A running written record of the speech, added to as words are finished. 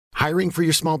Hiring for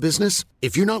your small business?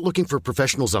 If you're not looking for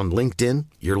professionals on LinkedIn,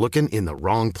 you're looking in the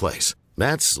wrong place.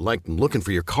 That's like looking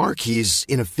for your car keys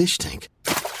in a fish tank.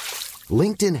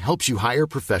 LinkedIn helps you hire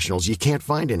professionals you can't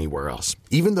find anywhere else,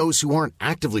 even those who aren't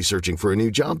actively searching for a new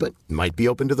job but might be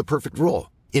open to the perfect role.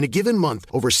 In a given month,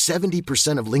 over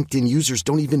 70% of LinkedIn users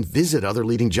don't even visit other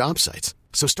leading job sites.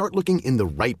 So start looking in the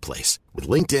right place. With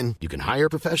LinkedIn, you can hire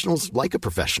professionals like a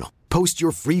professional. Post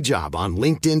your free job on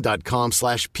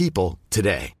linkedin.com/people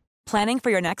today. Planning for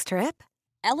your next trip?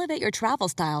 Elevate your travel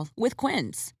style with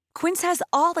Quince. Quince has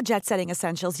all the jet-setting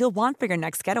essentials you'll want for your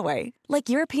next getaway, like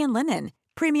European linen,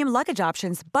 premium luggage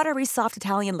options, buttery soft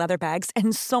Italian leather bags,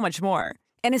 and so much more.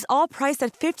 And is all priced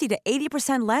at 50 to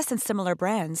 80% less than similar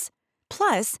brands.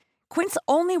 Plus, Quince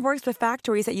only works with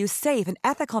factories that use safe and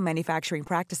ethical manufacturing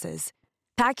practices.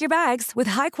 Pack your bags with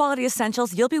high-quality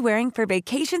essentials you'll be wearing for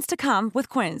vacations to come with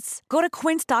Quince. Go to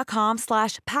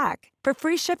quince.com/pack for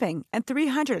free shipping and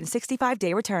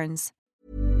 365-day returns.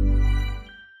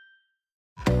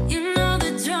 You know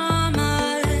the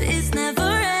drama is never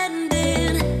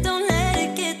ending. Don't let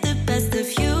it get the best of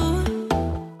you.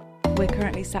 We're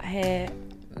currently sat here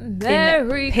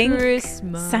Merry in pink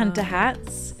Christmas. Santa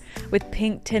hats with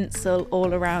pink tinsel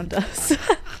all around us.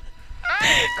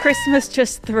 Christmas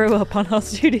just threw up on our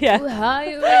studio.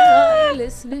 Hi,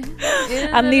 listening.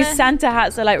 And these Santa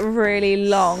hats are like really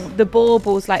long. The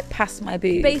baubles like past my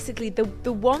boobs. Basically,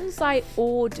 the ones I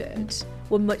ordered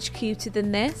were much cuter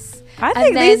than this. I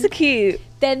think then, these are cute.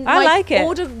 Then I my like it.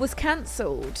 order was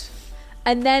cancelled.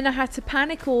 And then I had to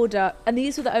panic order. And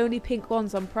these were the only pink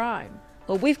ones on Prime.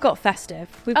 Well, we've got festive.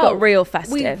 We've got real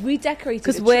festive. We decorated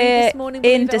because a tree we're this morning,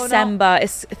 in believe it or not. December.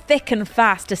 It's thick and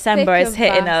fast. December Thick is and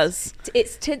hitting fast. us.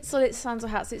 It's tinsel, it's Santa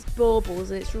hats, it's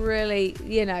baubles, and it's really,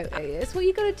 it's what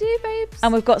you got to do, babes.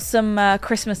 And we've got some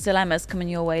Christmas dilemmas coming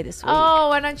your way this week.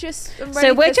 Oh, and I'm ready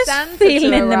So we're for just Santa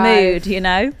feeling to in the arrive.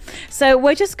 mood, So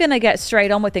we're just going to get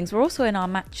straight on with things. We're also in our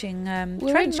matching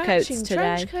We're trench in coats matching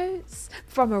today. trench coats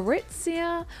from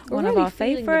Aritzia. We're One of really our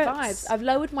feeling the favourites. vibes. I've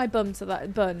lowered my bun so that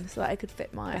I could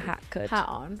fit my hat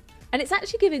on. And it's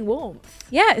actually giving warmth.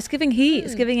 Yeah, it's giving heat.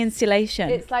 It's giving insulation.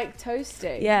 It's like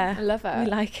toasty. Yeah, I love it. We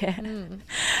like it. Okay, And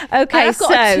I've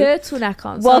got a turtleneck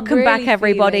on. So welcome I'm back, really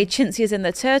everybody. feeling- Chintzy is in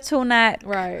the turtleneck.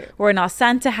 Right. We're in our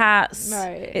Santa hats.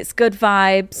 Right. It's good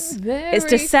vibes. Merry It's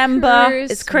December.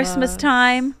 It's Christmas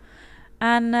time.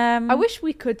 And I wish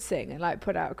we could sing and like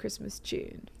put out a Christmas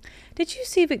tune. did you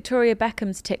see Victoria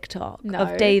Beckham's TikTok No.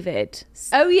 of David?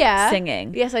 Oh yeah,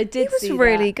 singing. Yes, I did. He was see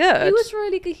really that. good. He was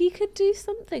really good. He could do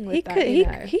something with He that.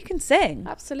 could. He can sing.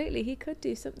 Absolutely, he could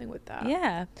do something with that.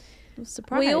 Yeah, I was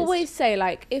surprised. We always say,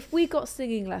 like, if we got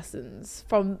singing lessons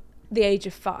from the age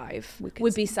of 5,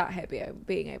 we'd be sat here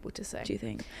being able to sing. Do you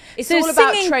think? It's So all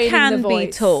about singing training can the be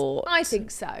voice. taught. I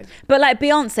think so. But like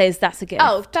Beyonce's, that's a gift.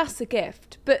 Oh, that's a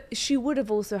gift. But she would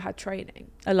have also had training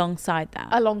alongside that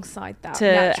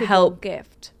to to help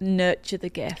gift nurture the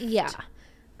gift. Yeah.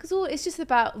 Because it's just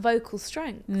about vocal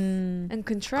strength and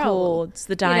control. Chords,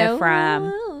 the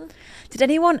diaphragm. Did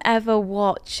anyone ever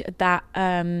watch that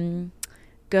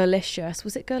Girlicious?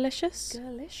 Was it Girlicious?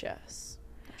 Delicious.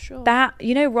 Sure. That,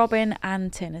 Robin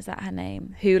Antin, is that her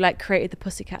name? Who like created the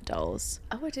Pussycat Dolls.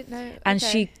 Oh, I didn't know. And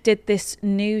Okay. she did this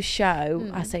new show,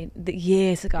 I say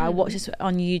years ago. I watched this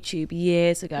on YouTube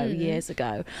years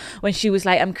ago, when she was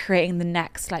like, I'm creating the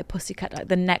next like Pussycat, like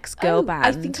the next girl band.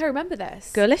 I think I remember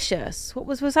this. Girlicious.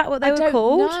 Was that what they I were don't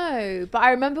called? know, but I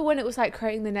remember when it was like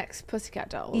creating the next Pussycat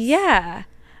Dolls. Yeah.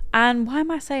 And why am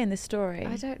I saying this story?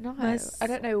 I don't know. I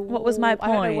don't know. What was my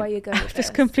point? I don't know where you're going with I've just this.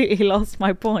 completely lost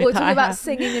my point. We're that talking I about have.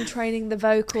 singing and training the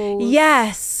vocals.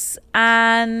 Yes.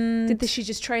 And Did she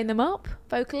just train them up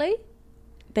vocally?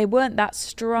 they weren't that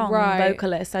strong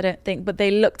vocalists, I don't think, but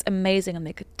they looked amazing and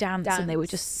they could dance. And they were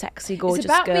just sexy, gorgeous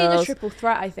It's about girls. being a triple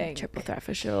threat, I think. Triple threat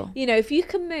for sure. If you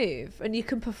can move and you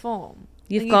can perform,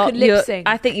 You've and got you can lip sync.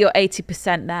 I think you're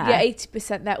 80% there. Yeah,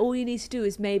 80% there. All you need to do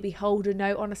is maybe hold a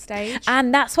note on a stage.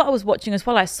 And that's what I was watching as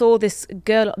well. I saw this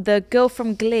girl, a girl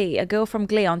from Glee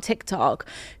on TikTok,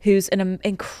 who's an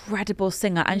incredible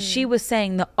singer. And she was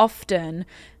saying that often,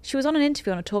 she was on an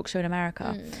interview on a talk show in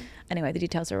America. Anyway, the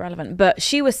details are irrelevant. But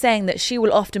she was saying that she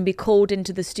will often be called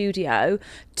into the studio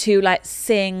to like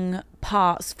sing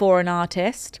parts for an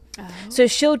artist. So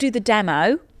she'll do the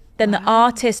demo. Then the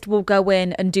artist will go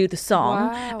in and do the song,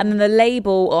 and then the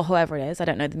label or whoever it is, I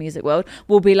don't know the music world,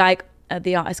 will be like,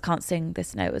 the artist can't sing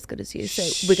this note as good as you,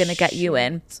 so we're going to get you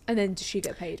in. And then does she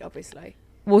get paid, obviously?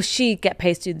 Well, she get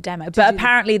paid to do the demo, but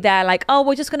apparently they're like, oh,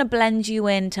 we're just going to blend you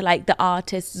into like the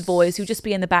artist's voice. You'll just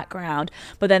be in the background.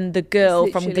 But then the girl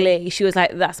from Glee, she was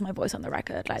like, that's my voice on the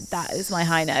record. Like, that is my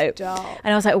high note. Stop.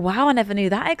 And I was like, wow, I never knew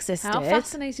that existed. How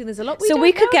fascinating. There's a lot So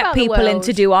we could get people in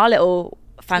to do our little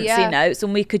fancy notes,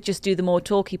 and we could just do the more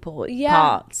talky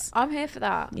parts. I'm here for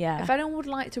that. Yeah. If anyone would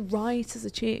like to write us a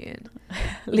tune,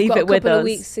 leave it with us. A couple of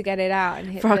weeks to get it out and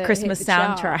hit for our the, Christmas hit the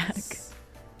soundtrack. charts.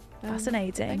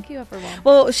 Fascinating. Thank you, everyone.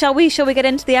 Well, shall we get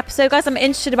into the episode, guys? I'm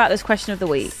interested about this question of the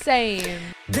week. Same.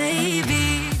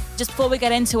 Baby. Just before we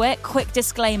get into it, quick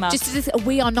disclaimer.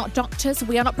 We are not doctors.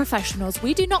 We are not professionals.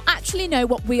 We do not actually know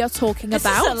what we are talking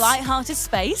about. This is a light-hearted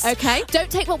space. Okay? Don't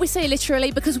take what we say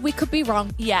literally because we could be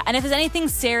wrong. Yeah, and if there's anything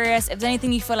serious, if there's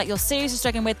anything you feel like you're seriously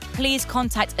struggling with, please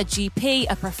contact a GP,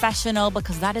 a professional,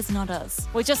 because that is not us.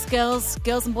 We're just girls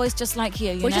and boys just like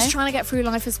you, We're just trying to get through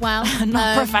life as well.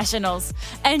 Not professionals.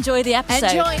 Enjoy the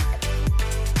episode. Enjoy.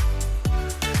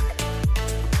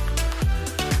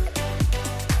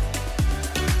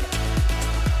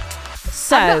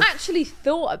 So, I've not actually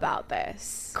thought about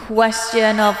this.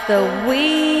 question of the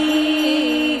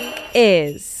week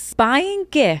is buying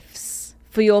gifts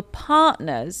for your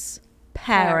partner's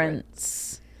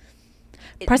parents.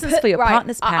 Presents for your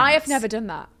partner's parents. I have never done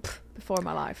that before in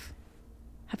my life.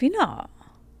 Have you not?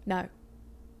 No.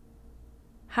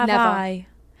 Have Never. I?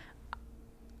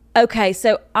 Okay,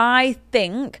 so I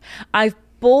think I've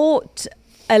bought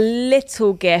a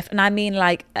little gift, and I mean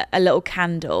like a little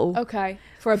candle. Okay.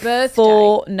 For a birthday?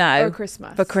 For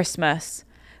Christmas? For Christmas.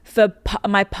 For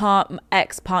my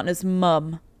ex-partner's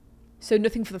mum. So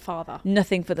nothing for the father?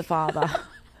 Nothing for the father.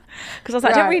 Because I was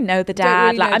like, I don't really know the dad.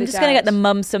 Really like, I'm just going to get the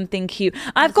mum something cute.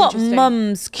 I've got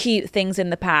mums cute things in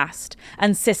the past,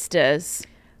 and sisters.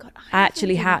 God, I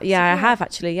actually have. Yeah, I have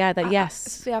actually. Yeah, yes.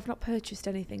 See, I've not purchased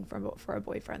anything for a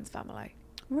boyfriend's family.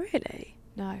 Really?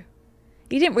 No.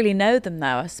 You didn't really know them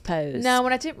though, I suppose. No,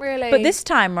 and I didn't really. But this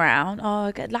time around,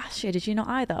 last year, did you not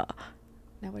either?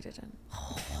 No, I didn't.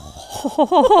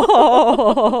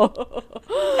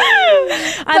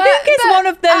 I think it's one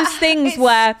of those things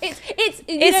where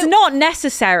it's not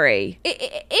necessary.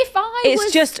 If I it's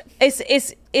was, just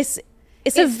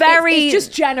it's a very it's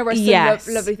just generous yes.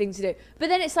 and lovely thing to do. But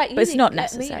then it's like, but it's not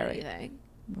get me necessary, anything.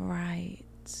 right?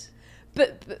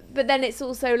 But then it's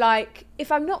also like,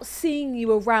 if I'm not seeing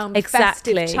you around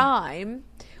Exactly. festive time,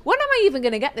 when am I even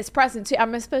going to get this present to you? I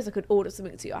mean, I suppose I could order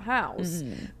something to your house,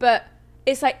 but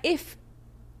it's like, if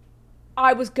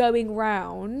I was going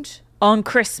round on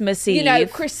Christmas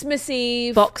Eve, Christmas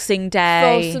Eve, Boxing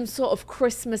Day, for some sort of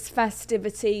Christmas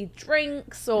festivity,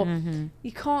 drinks, or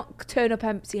you can't turn up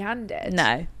empty-handed.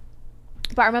 No.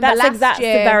 But I remember that's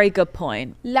year, a very good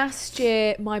point. Last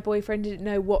year, my boyfriend didn't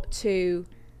know what to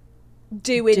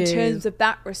do in terms of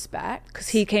that respect, because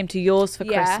he came to yours for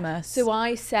Christmas. So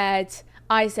I said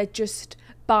just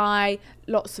buy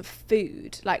lots of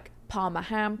food, like Parma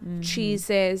ham,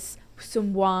 cheeses,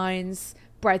 some wines,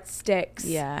 breadsticks.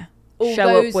 Yeah. All Show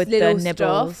those up with little the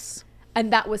nibbles. Stuff,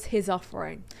 and that was his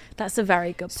offering. That's a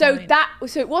very good point.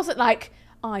 So it wasn't like,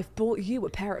 I've bought you a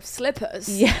pair of slippers.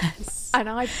 Yes. And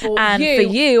I bought and you, for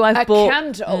you, I've bought a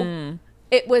candle.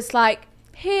 It was like,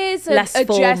 here's a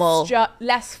formal. gesture,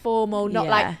 less formal, not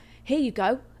like, here you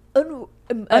go,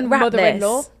 Unwrap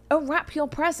mother-in-law, this. unwrap your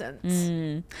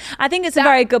presents. I think it's a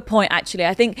very good point, actually.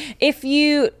 I think if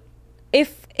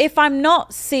I'm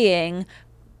not seeing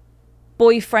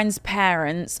boyfriend's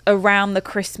parents around the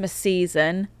Christmas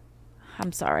season,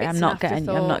 I'm sorry, I'm not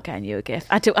getting you a gift.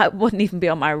 I wouldn't even be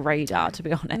on my radar, to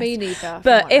be honest. Me neither.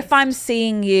 But if I'm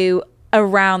seeing you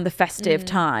around the festive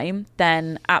time,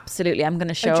 then absolutely I'm going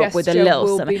to show up with a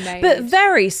little something, but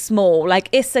very small. Like,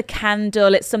 it's a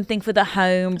candle, it's something for the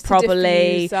home,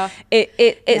 probably.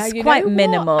 It's quite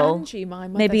minimal. Angie, my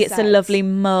mother, maybe it's a lovely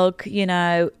mug,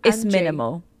 it's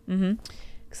minimal.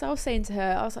 Because I was saying to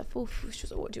her, I was like, she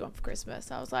was like, what do you want for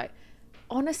Christmas? I was like,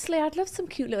 honestly, I'd love some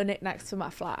cute little knickknacks for my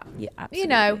flat. Yeah,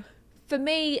 absolutely. For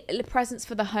me, presents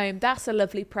for the home, that's a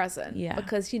lovely present. Yeah.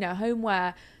 Because,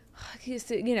 homeware,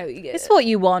 it's what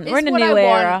you want. We're in a new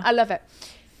era. I love it.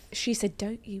 She said,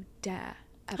 don't you dare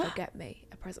ever get me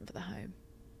a present for the home.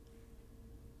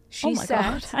 Oh my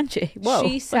God, Angie. Whoa,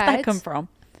 where'd that come from?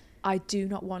 I do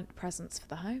not want presents for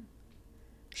the home.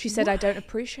 She said, I don't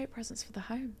appreciate presents for the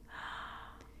home.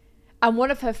 And one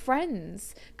of her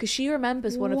friends, because she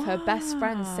remembers one of her best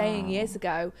friends saying years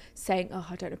ago, oh,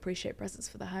 I don't appreciate presents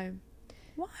for the home.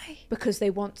 Why? Because they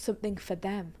want something for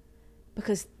them.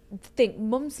 Because think,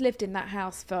 mum's lived in that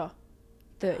house for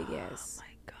 30 years. Oh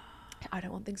my God. I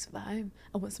don't want things for the home.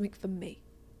 I want something for me.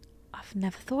 I've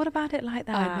never thought about it like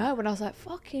that. I know. And I was like,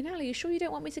 fucking hell, are you sure you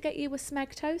don't want me to get you a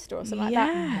Smeg toaster or something like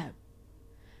that? No.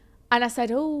 And I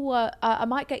said, I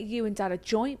might get you and Dad a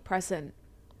joint present.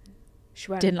 She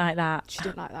went, Didn't like that. She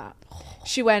didn't like that.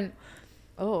 She went,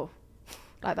 oh,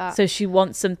 like that. So she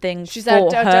wants something she for said,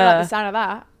 don't like her. the sound of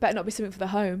that. Better not be something for the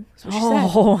home. That's what she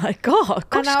Oh my God.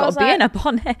 And She's I got was to be like, in up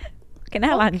on it. Fucking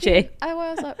hell, Angie. I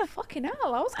was like, fucking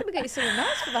hell. I was going to get you something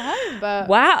nice for the home. But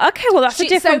Wow. Okay, well, that's a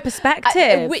different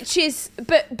perspective. Which is,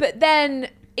 but then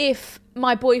if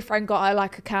my boyfriend got her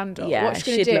like a candle, Yeah, what's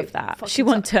she she'd gonna do? love that. Fucking She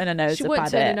wouldn't turn her nose She up wouldn't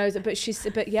at turn it. her nose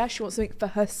up, but yeah, she wants something for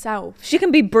herself. She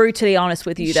can be brutally honest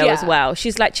with you though as Yeah. well.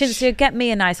 She's like, Chintzia, get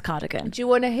me a nice cardigan. Do you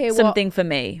want to hear Something for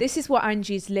me. This is what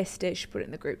Angie's list is. She put it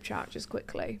in the group chat just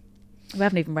quickly. We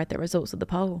haven't even read the results of the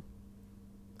poll.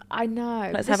 I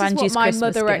know. Let's This have is Angie's what my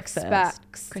Christmas mother gift first.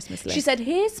 expects. Christmas She list. said,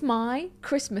 "Here's my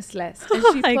Christmas list," and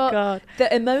Oh she my put God. the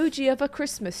emoji of a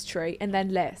Christmas tree and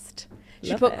then list. She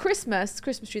Love put it. Christmas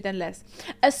tree, then list.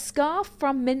 A scarf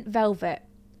from mint velvet.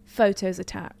 Photos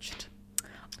attached.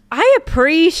 I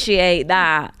appreciate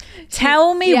that.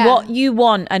 Tell me yeah. what you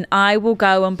want and I will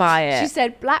go and buy it. She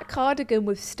said, "Black cardigan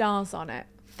with stars on it.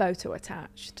 Photo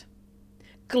attached.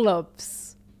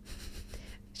 Gloves."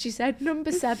 She said,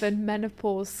 "Number 7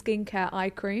 menopause skincare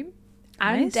eye cream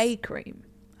and Nice. day cream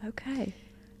Okay.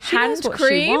 Hand knows what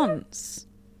cream? she wants.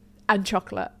 and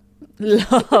chocolate."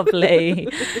 Lovely.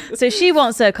 So she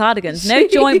wants her cardigans. No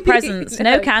joint presents,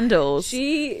 no candles.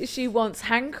 She wants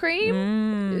hand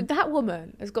cream. That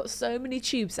woman has got so many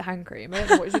tubes of hand cream. I don't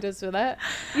know what she does with it.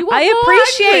 You want more hand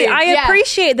cream? Yeah.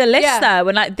 appreciate the list Yeah. though,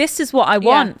 and like this is what I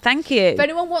want. Thank you. If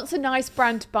anyone wants a nice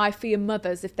brand to buy for your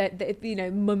mothers, if if you know,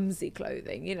 mumsy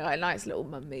clothing, you know, a nice little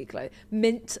mummy clothing,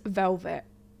 mint velvet.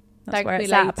 That's Thank where me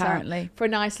it's at, later apparently. for a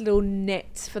nice little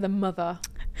knit for the mother.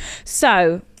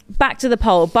 So back to the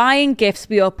poll: buying gifts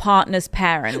for your partner's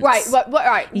parents. Right.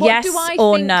 Right. What Yes do I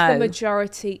or think no? the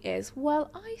majority is?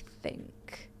 Well,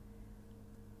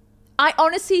 I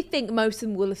honestly think most of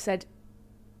them will have said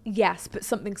yes, but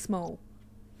something small.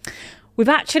 We've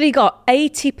actually got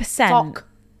 80% Fuck.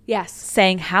 Yes.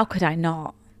 saying, "How could I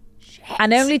not?"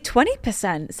 And only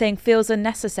 20% saying feels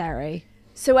unnecessary.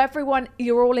 So everyone,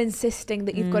 you're all insisting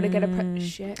that you've got to get a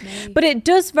shit, mate. But it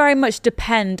does very much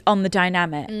depend on the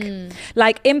dynamic.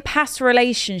 Like in past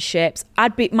relationships,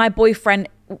 my boyfriend,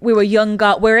 we were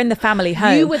younger, we're in the family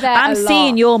home. You were there I'm a lot.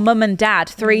 seeing your mum and dad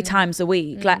 3 times a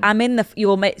week. Like I'm in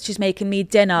she's making me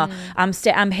dinner.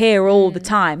 I'm here all the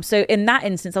time. So in that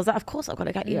instance, I was like, of course I've got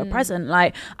to get you a present.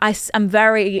 Like I'm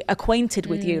very acquainted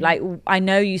with you. Like I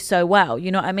know you so well.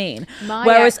 You know what I mean? My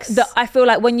Whereas ex- I feel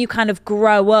like when you kind of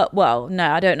grow up, well,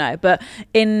 no, I don't know. But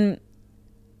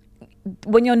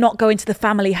when you're not going to the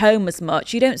family home as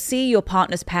much, you don't see your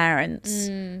partner's parents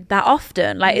that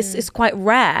often. Like it's quite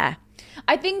rare.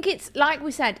 I think it's like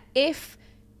we said, if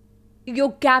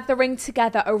you're gathering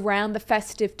together around the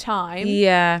festive time,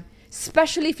 Yeah.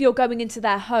 especially if you're going into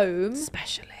their home,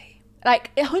 Especially.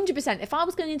 like 100%, if I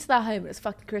was going into their home and it's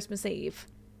fucking Christmas Eve,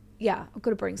 yeah, I've got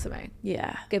to bring something.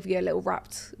 Yeah. Give you a little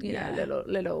wrapped, Yeah.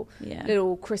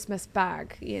 little Christmas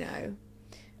bag, you know.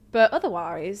 But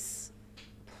otherwise,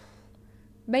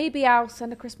 maybe I'll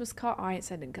send a Christmas card. I ain't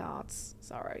sending cards.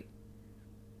 Sorry.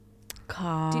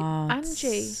 Cards.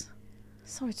 Angie.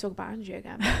 Sorry to talk about Angie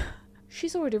again.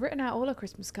 She's already written out all her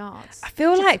Christmas cards. I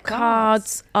feel Just like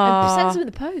cards and sends are... them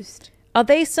in the post. Are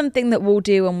they something that we'll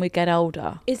do when we get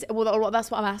older? Well,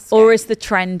 that's what I'm asking. Or is the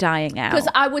trend dying out? Because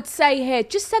I would say here,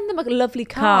 just send them a lovely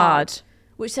card.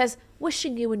 Which says,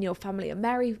 "Wishing you and your family a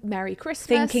Merry Christmas.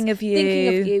 Thinking of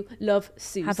you. Love,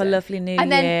 Susan. Have a lovely new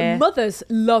And then year." mothers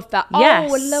love that.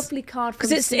 Yes. Oh, a lovely card from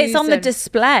Because Susan. it's on the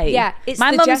display. Yeah, it's my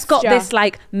the mum's got gesture. this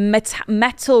like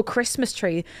metal Christmas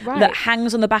tree Right. that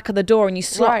hangs on the back of the door, and you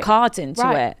slot Right. cards into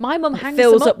Right. it. My mum It hangs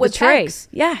fills them up the with tree. pegs.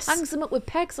 Yes, Hangs them up with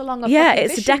pegs along a yeah, fucking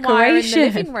it's a fishing wire decoration.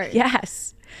 in the living room.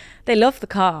 Yes, they love the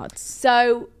cards.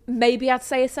 So maybe I'd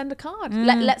say send a card.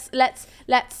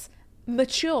 Let's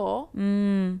mature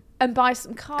and buy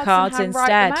some cards and handwrite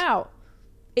them instead. out.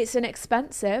 It's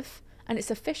inexpensive and it's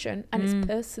efficient and it's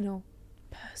personal.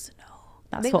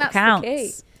 That's think what that's the counts.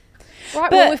 key. Right,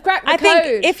 But well, we've cracked the I code.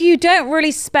 think if you don't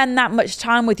really spend that much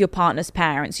time with your partner's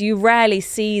parents, you rarely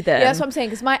see them. Yeah, that's what I'm saying.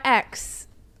 Because my ex,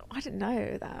 I didn't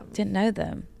know them. Didn't know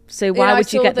them. So why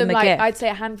would you saw get them a like, gift? I'd say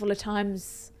a handful of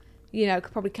times. You know,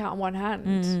 could probably count on one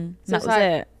hand. So that it's was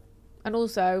it. And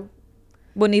also,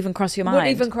 Wouldn't even cross your mind.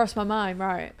 wouldn't even cross my mind.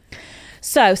 Right.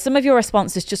 So some of your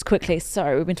responses, just quickly.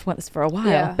 Sorry, we've been talking about this for a while,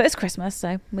 Yeah. but it's Christmas,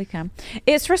 so we can.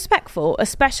 It's respectful,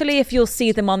 especially if you'll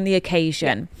see them on the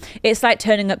occasion. It's like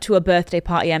turning up to a birthday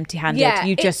party empty-handed. Yeah,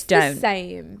 you just it's don't. the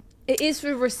same. It is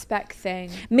a respect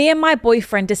thing. Me and my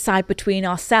boyfriend decide between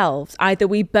ourselves. Either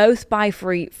we both buy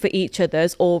for each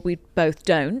other's or we both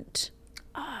don't.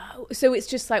 So it's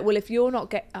just like, well, if you're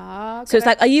not so it's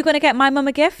like, are you going to get my mum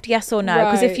a gift? Yes or no?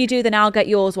 Because if you do, then I'll get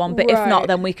yours one. But if not,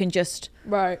 then we can just...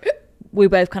 Right. We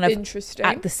both kind of Interesting.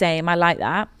 act the same. I like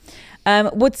that.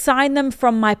 Would sign them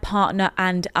from my partner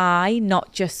and I,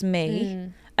 not just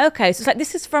me. Okay, so it's like,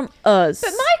 this is from us.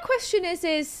 But my question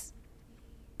is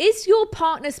your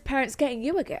partner's parents getting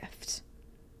you a gift?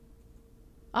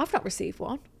 I've not received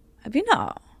one. Have you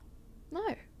not?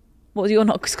 No. Well, you're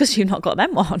not, because you've not got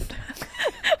them one.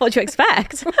 What do you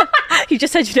expect? You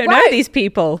just said you don't know these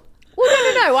people.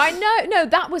 Well, no. I know. No,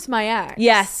 that was my ex.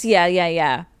 Yes,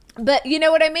 yeah. But you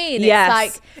know what I mean?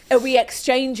 Yes. It's like, are we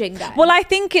exchanging them? Well, I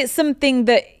think it's something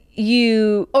that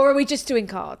you... Or are we just doing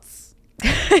cards?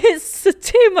 It's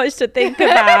too much to think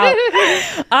about.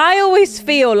 I always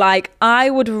feel like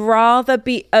I would rather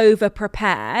be over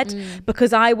prepared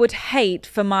because I would hate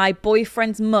for my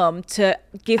boyfriend's mum to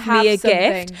give me a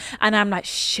gift and I'm like,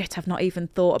 shit, I've not even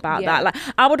thought about that. Like,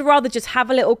 I would rather just have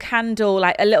a little candle,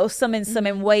 like a little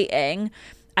something waiting,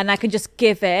 and I can just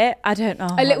give it. I don't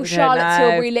know. A little Charlotte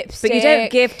Tilbury lipstick. But you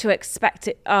don't give to expect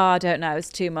it. Oh, I don't know. It's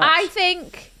too much. I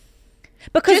think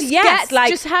because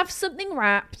just have something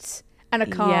wrapped. And a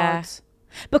card. Yeah.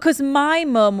 Because my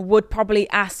mum would probably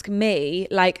ask me,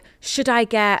 like, should I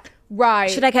get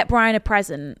Brian a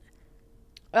present?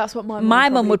 That's what my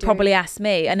mum would probably ask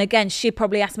me. And again, she'd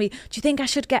probably ask me, do you think I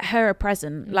should get her a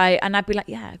present? Like, and I'd be like,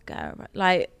 yeah, go.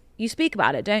 Like, you speak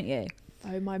about it, don't you?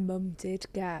 Oh, my mum did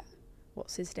get,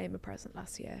 what's his name, a present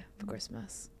last year for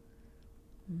Christmas.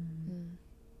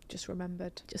 Just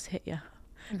remembered. Just hit you.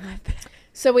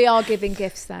 So we are giving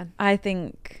gifts then? I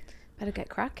think... Better get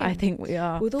cracking. I think we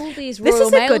are. With all these this Royal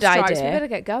is a Mail good strikes, idea. we better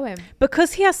get going.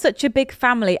 Because he has such a big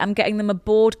family, I'm getting them a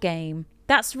board game.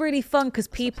 That's really fun because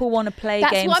people want to play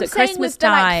games at Christmas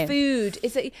time. Like food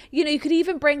is it, you could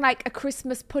even bring like a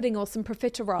Christmas pudding or some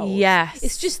profiteroles. Yes,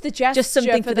 it's just the gesture, just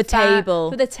something for the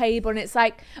table. For the table, and it's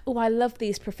like, oh, I love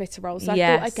these profiteroles. I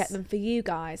thought I'd get them for you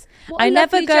guys. I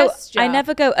never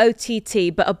go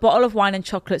OTT, but a bottle of wine and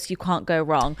chocolates, you can't go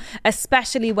wrong.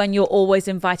 Especially when you're always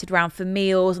invited around for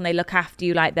meals and they look after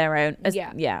you like their own.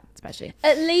 Yeah, especially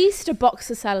at least a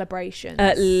box of celebrations.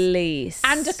 At least,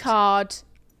 and a card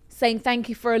saying thank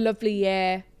you for a lovely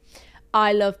year.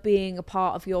 I love being a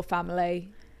part of your family.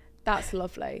 That's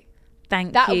lovely.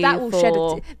 Thank you.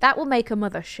 That will make a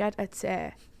mother shed a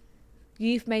tear.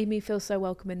 You've made me feel so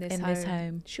welcome in this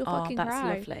home. She'll fucking cry.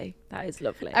 That's lovely. That is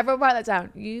lovely. Everyone write that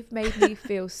down. You've made me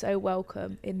feel so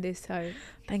welcome in this home.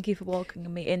 Thank you for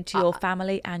welcoming me into your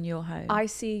family and your home. I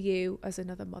see you as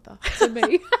another mother to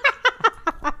me.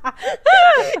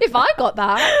 If I got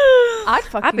that,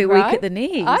 I'd be weak at the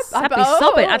knees. I'd be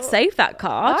sobbing. I'd save that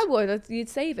card. I would. You'd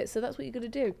save it. So that's what you're going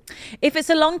to do. If it's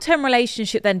a long-term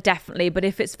relationship, then definitely. But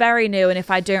if it's very new and if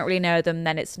I don't really know them,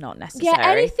 then it's not necessary. Yeah,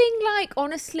 anything like,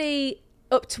 honestly,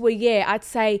 up to a year, I'd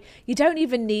say you don't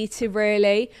even need to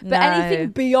really. But anything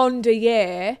beyond a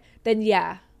year, then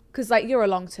yeah. Because like you're a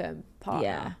long-term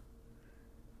partner.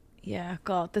 Yeah,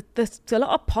 God, there's a lot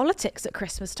of politics at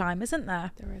Christmas time, isn't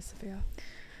there? There is, Sophia.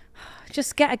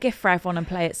 Just get a gift for everyone and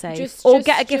play it safe. Or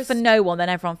get a gift for no one, then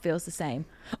everyone feels the same.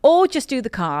 Or just do the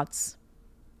cards.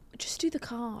 Just do the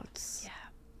cards. Yeah.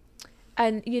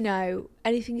 And,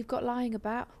 anything you've got lying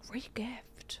about,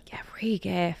 re-gift. Yeah,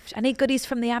 re-gift. Any goodies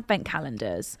from the advent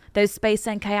calendars? Those Space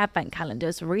NK advent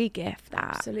calendars, re-gift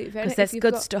that. Absolutely. Because there's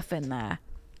good stuff in there.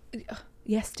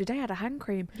 Yes, today I had a hand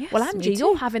cream. Yes, well, Angie,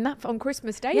 you're having that on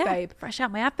Christmas Day, babe. Fresh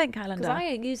out my advent calendar. Because I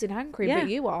ain't using hand cream, but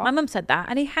you are. My mum said that.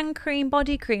 Any hand cream,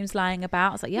 body creams lying about?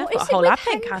 I was like, yeah, what I've got a whole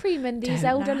advent calendar. hand cream and these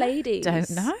elder ladies? Don't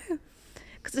know.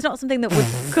 Because it's not something that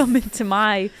would come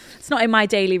into it's not in my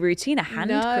daily routine, a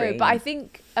hand cream. But I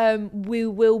think we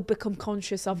will become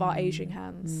conscious of our aging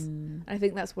hands. I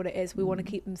think that's what it is. We want to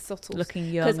keep them subtle. Looking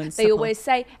young and Because they always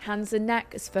say hands and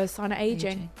neck is first sign of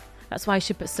aging. That's why you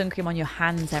should put sun cream on your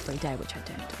hands every day, which I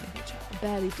don't do. I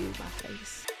barely do my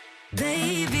face.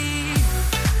 Baby.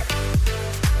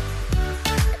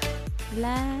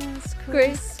 Last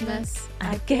Christmas,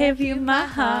 I gave you my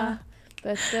heart,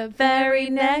 but the very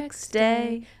next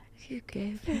day you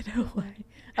gave it away.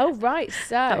 Oh, right,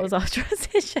 so. That was our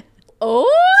transition. Oh,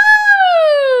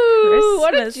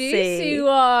 what a juicy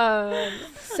one.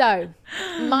 So,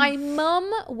 my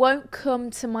mum won't come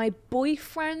to my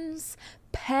boyfriend's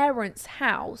parents'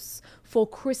 house for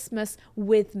Christmas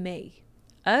with me.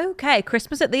 Okay,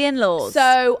 Christmas at the in-laws.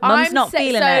 So Mum's not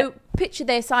feeling it. So picture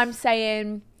this, I'm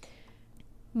saying,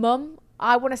 Mum,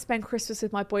 I want to spend Christmas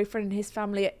with my boyfriend and his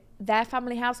family their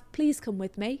family house. Please come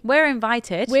with me. We're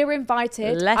invited.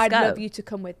 I'd go. love you to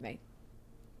come with me.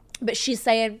 But she's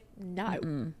saying,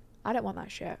 no, I don't want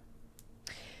that shit.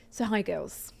 So hi,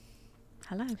 girls.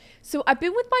 Hello. So I've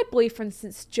been with my boyfriend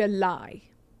since July.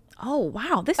 Oh,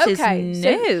 wow. This is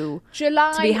new. So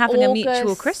July, to be having August, a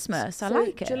mutual Christmas. I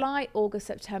like it. July, August,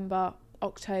 September,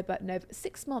 October, November.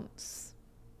 6 months.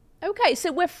 Okay,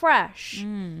 so we're fresh.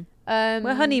 We're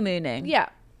honeymooning. Yeah.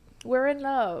 We're in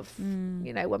love.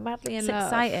 You know, we're madly in love. It's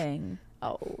exciting.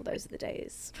 Oh, those are the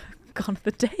days. Gone are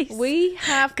the days. We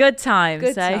have good times.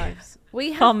 good eh? times.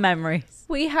 We have fond memories.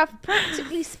 We have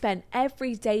practically spent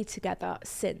every day together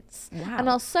since. Wow. And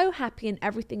are so happy and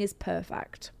everything is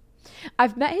perfect.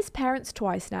 I've met his parents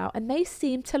twice now and they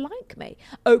seem to like me.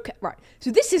 Okay, right. So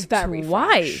this is very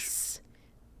fresh.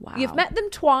 Wow. You've met them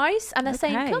twice and they're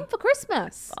saying, come for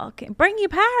Christmas. Okay. Bring your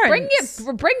parents.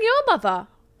 Bring your mother.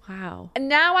 Wow. And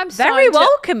now I'm very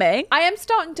welcoming. I am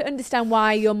starting to understand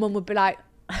why your mum would be like,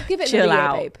 give it chill another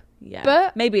out, year, babe. Yeah.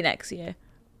 But maybe next year.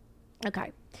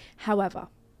 Okay. However,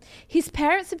 his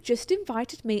parents have just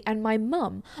invited me and my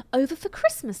mum over for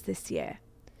Christmas this year.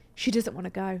 She doesn't want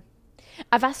to go.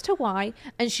 I've asked her why,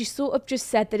 and she sort of just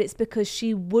said that it's because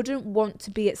she wouldn't want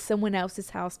to be at someone else's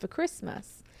house for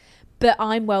Christmas. But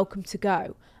I'm welcome to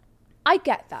go. I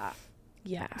get that.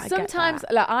 Yeah, Sometimes,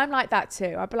 like, I'm like that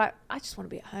too. I'd be like, I just want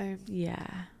to be at home. Yeah.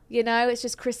 You know, it's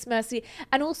just Christmas.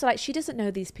 And also, like, she doesn't know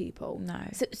these people. No.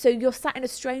 So you're sat in a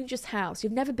stranger's house.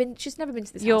 She's never been to this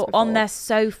house before. You're on their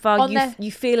sofa.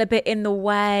 You feel a bit in the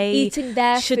way. Eating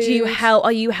their Should food. you help?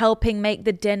 Are you helping make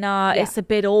the dinner? Yeah. It's a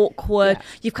bit awkward. Yeah.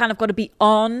 You've kind of got to be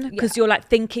on because you're like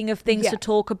thinking of things to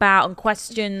talk about and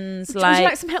questions. Would you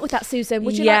like some help with that, Susan?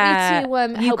 Would you like me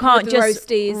to you help can't with the just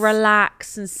roasties?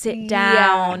 relax and sit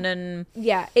down and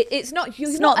it's not.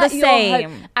 You're not at the your same.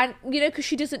 home. And you know, because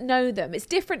she doesn't know them. It's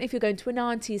different if you're going to an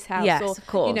auntie's house, yes, or of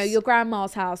course. you know, your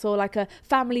grandma's house, or like a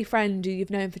family friend who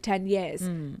you've known for 10 years.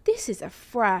 This is a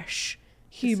fresh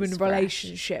human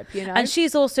relationship, you know. And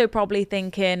she's also probably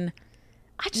thinking,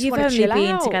 you've only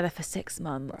been together for 6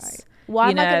 months. Right.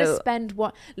 Why am I going to spend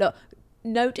what? Look,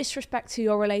 no disrespect to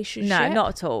your relationship. No, not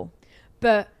at all.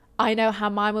 But I know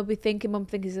how mine will be thinking. Mum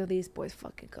thinking, oh, these boys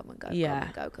fucking come and go,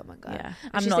 come and go. Yeah.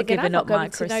 And I'm she's not thinking, giving I'm up not my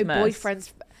going to no Christmas.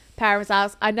 boyfriend's parents'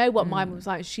 house. I know what my mum was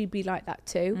like, and she'd be like that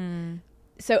too.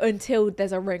 So until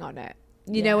there's a ring on it,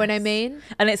 you know what I mean?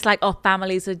 And it's like,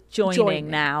 families are joining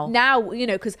now. Now, you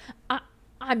know, because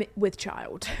I'm with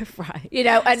child, right? You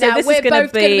know, and so now we're both going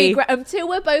to be until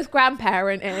we're both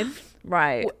grandparenting,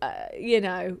 right? You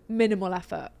know, minimal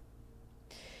effort.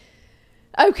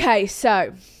 Okay,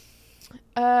 so,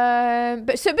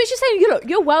 but she's saying, look,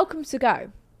 you're welcome to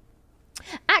go.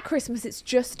 At Christmas, it's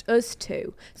just us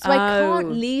two. So I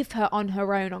can't leave her on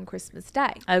her own on Christmas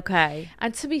Day. Okay.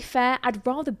 And to be fair, I'd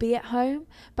rather be at home,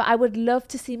 but I would love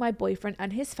to see my boyfriend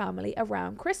and his family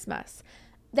around Christmas.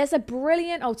 There's a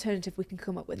brilliant alternative we can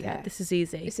come up with here. This is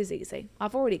easy. This is easy.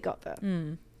 I've already got that.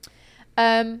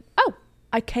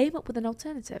 I came up with an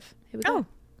alternative. Here we go.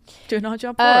 Doing our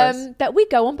job for us. That we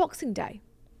go on Boxing Day.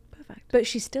 Perfect. But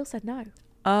she still said no.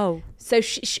 Oh. So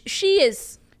she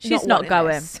is... She's not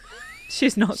going. This.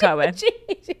 She's not going.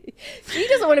 She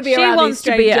doesn't want to be around. She wants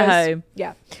to be at home.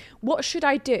 Yeah. What should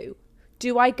I do?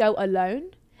 Do I go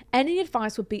alone? Any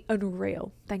advice would be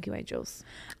unreal. Thank you, angels.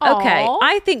 Okay. Aww.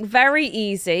 I think very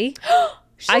easy.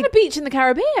 She's on a beach in the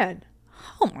Caribbean.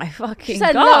 Oh my fucking She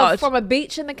said God. love from a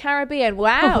beach in the Caribbean.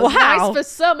 Wow. It's nice for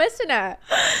some, isn't it?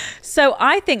 So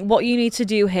I think what you need to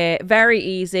do here, very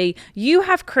easy. You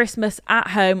have Christmas at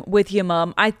home with your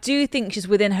mum. I do think she's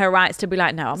within her rights to be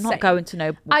like, no, I'm not going to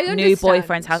no new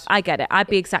boyfriend's house. I get it. I'd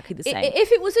be exactly the same.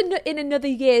 If it was in another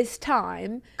year's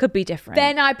time, could be different.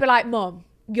 Then I'd be like, Mum,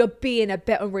 you're being a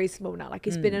bit unreasonable now. Like,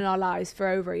 it's been in our lives for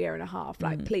over a year and a half.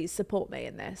 Like, please support me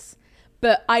in this.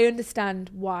 But I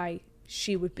understand why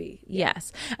she would be.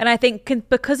 Yes. And I think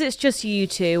because it's just you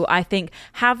two, I think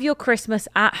have your Christmas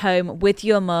at home with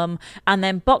your mum, and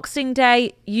then Boxing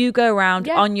Day, you go around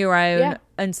on your own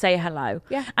and say hello.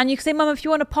 Yeah. And you can say, Mum, if you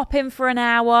want to pop in for an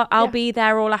hour, I'll be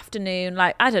there all afternoon.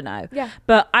 Like, I don't know. Yeah.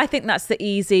 But I think that's the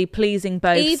easy, pleasing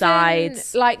both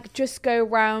sides. Like, just go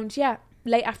around,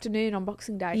 late afternoon on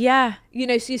Boxing Day. Yeah. You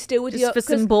know, so you're still with just for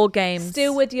some board games.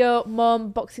 Still with your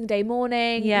mum Boxing Day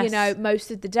morning, you know, most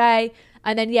of the day.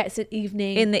 And then, it's an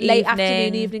late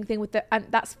afternoon evening thing and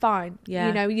that's fine. Yeah.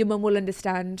 You know, your mum will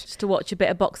understand. Just to watch a bit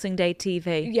of Boxing Day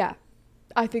TV. Yeah.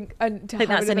 I think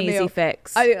that's an easy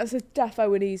fix. I think that's a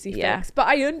defo an easy fix. But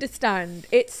I understand.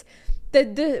 It's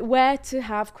the where to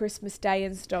have Christmas Day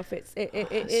and stuff. It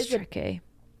is tricky.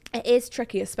 It is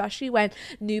tricky, especially when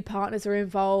new partners are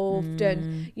involved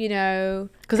and, you know...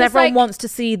 Because everyone wants to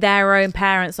see their own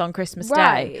parents on Christmas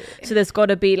Day. So there's got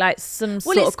to be like some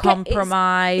sort of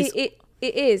compromise.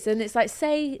 It is. And it's like,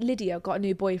 say Lydia got a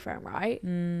new boyfriend, right?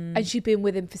 And she'd been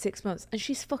with him for 6 months and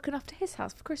she's fucking off to his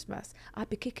house for Christmas. I'd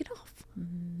be kicking off.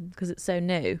 Because it's so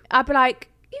new. I'd be like,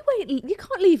 you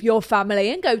can't leave your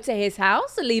family and go to his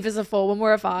house and leave us a 4 when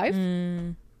we're a 5.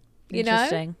 You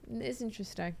know, it's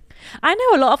interesting. I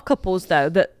know a lot of couples though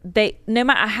that they, no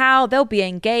matter how, they'll be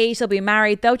engaged, they'll be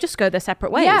married, they'll just go their separate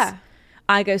ways. Yeah.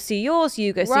 I go see yours,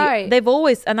 you go see. They've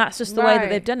always, and that's just the way that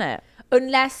they've done it.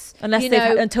 Unless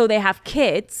until they have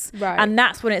kids, and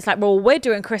that's when it's like, well, we're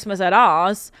doing Christmas at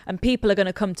ours, and people are going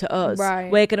to come to us.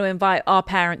 We're going to invite our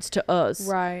parents to us.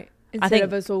 Instead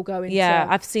of us all going. Yeah,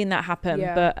 I've seen that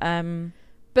happen,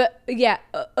 But yeah,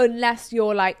 unless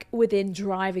you're like within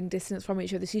driving distance from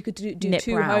each other, so you could do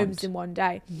 2 homes in one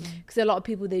day. Because a lot of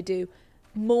people, they do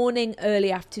morning,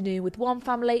 early afternoon with one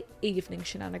family, evening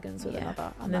shenanigans with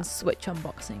another, and then switch on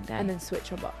Boxing Day, and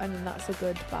then that's a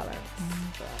good balance.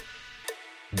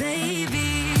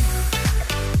 Baby.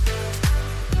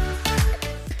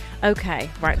 Okay,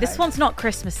 right. This one's not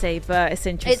Christmassy, but it's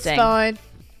interesting. It's fine.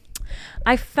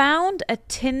 I found a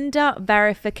Tinder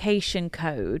verification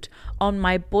code on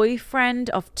my boyfriend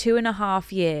of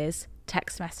 2.5 years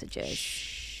text messages.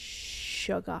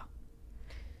 Sugar.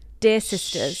 Dear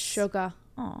sisters. Sugar.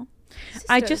 Oh.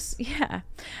 I just,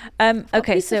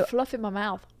 okay, so fluff in my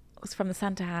mouth. It's from the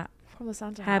Santa hat. From the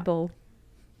Santa hat. Hairball.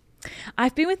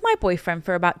 I've been with my boyfriend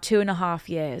for about 2.5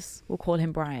 years. We'll call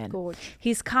him Brian. Gorge.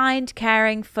 He's kind,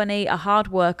 caring, funny, a hard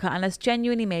worker, and has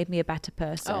genuinely made me a better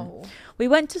person. Oh. We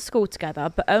went to school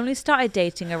together, but only started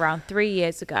dating around 3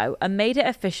 years ago and made it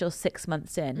official 6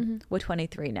 months in. We're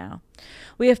 23 now.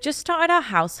 We have just started our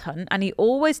house hunt, and he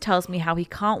always tells me how he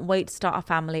can't wait to start a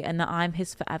family and that I'm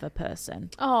his forever person.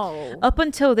 Oh. Up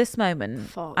until this moment,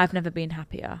 I've never been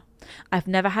happier. I've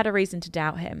never had a reason to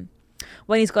doubt him.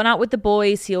 When he's gone out with the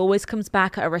boys, he always comes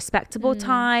back at a respectable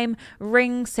time,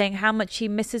 rings saying how much he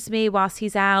misses me whilst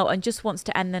he's out and just wants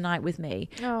to end the night with me.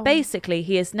 Oh. Basically,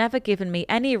 he has never given me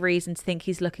any reason to think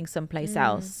he's looking someplace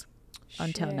else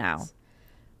until now.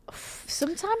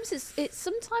 Sometimes it's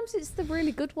the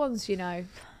really good ones, you know,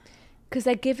 because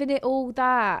they're giving it all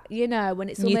that, you know, when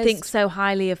it's almost, you think so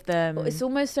highly of them. It's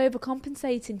almost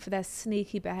overcompensating for their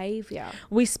sneaky behaviour.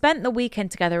 We spent the weekend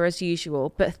together as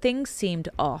usual, but things seemed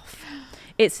off.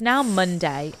 It's now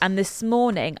Monday, and this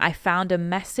morning I found a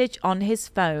message on his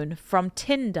phone from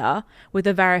Tinder with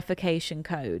a verification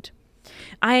code.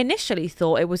 I initially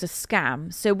thought it was a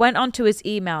scam, so went onto his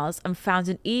emails and found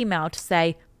an email to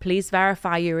say, please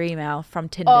verify your email from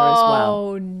Tinder as well.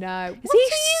 Oh no. What are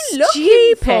you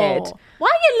looking for? Why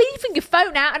are you leaving your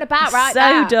phone out and about right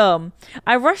now? So dumb.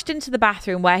 I rushed into the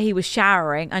bathroom where he was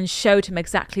showering and showed him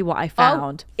exactly what I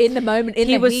found. In the moment, in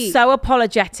the heat. He was so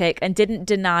apologetic and didn't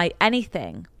deny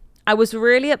anything. I was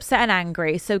really upset and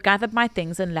angry, so gathered my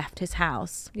things and left his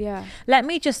house. Yeah. Let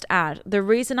me just add, the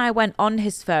reason I went on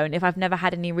his phone, if I've never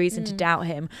had any reason to doubt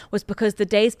him, was because the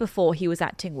days before he was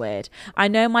acting weird. I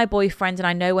know my boyfriend and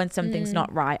I know when something's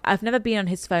not right. I've never been on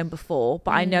his phone before,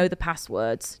 but I know the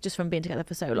passwords just from being together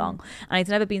for so long. And he's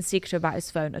never been secretive about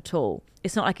his phone at all.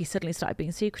 It's not like he suddenly started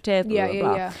being secretive. Blah, blah,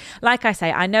 blah. Yeah. Like I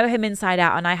say, I know him inside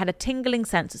out and I had a tingling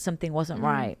sense that something wasn't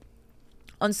right.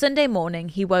 On Sunday morning,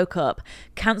 he woke up,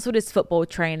 cancelled his football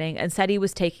training and said he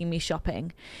was taking me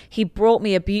shopping. He brought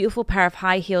me a beautiful pair of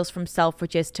high heels from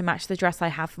Selfridges to match the dress I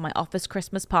have for my office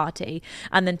Christmas party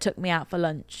and then took me out for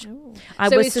lunch. I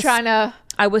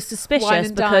was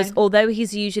suspicious because although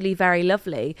he's usually very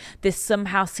lovely, this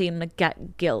somehow seemed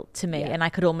like guilt to me and I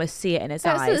could almost see it in his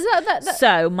eyes.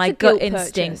 So my gut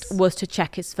instinct was to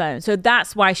check his phone. So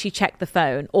that's why she checked the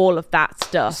phone, all of that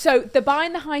stuff. So the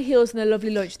buying the high heels and the lovely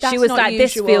lunch, that's she was not like,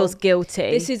 usual. This feels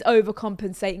guilty. This is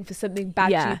overcompensating for something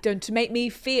bad you've done to make me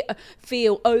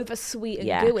feel over sweet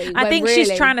and gooey. I think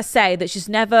she's trying to say that she's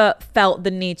never felt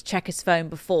the need to check his phone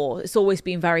before. It's always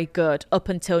been very good up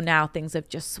until now. Things have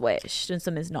just switched and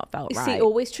something's not felt right. See,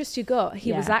 always trust your gut.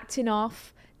 He was acting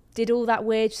off, did all that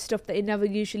weird stuff that he never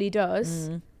usually does.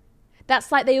 That's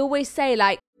like they always say,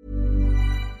 like,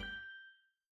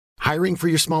 Hiring for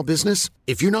your small business?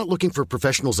 If you're not looking for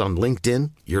professionals on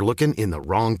LinkedIn, you're looking in the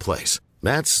wrong place.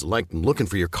 That's like looking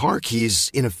for your car keys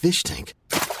in a fish tank.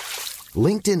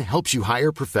 LinkedIn helps you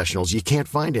hire professionals you can't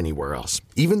find anywhere else,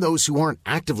 even those who aren't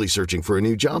actively searching for a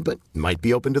new job but might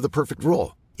be open to the perfect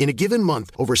role. In a given month,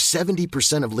 over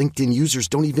 70% of LinkedIn users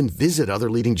don't even visit other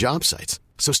leading job sites.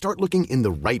 So start looking in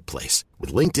the right place.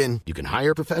 With LinkedIn, you can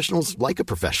hire professionals like a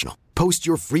professional. Post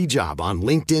your free job on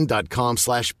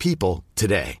linkedin.com/people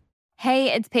today.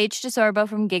 Hey, it's Paige DeSorbo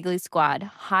from Giggly Squad.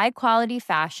 High quality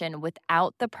fashion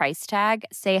without the price tag.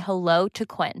 Say hello to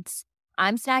Quince.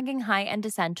 I'm snagging high-end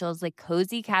essentials like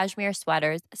cozy cashmere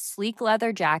sweaters, sleek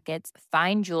leather jackets,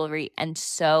 fine jewelry, and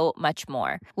so much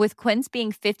more. With Quince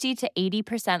being 50 to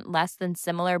 80% less than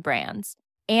similar brands.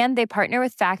 And they partner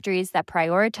with factories that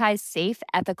prioritize safe,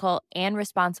 ethical, and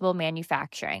responsible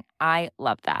manufacturing. I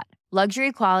love that.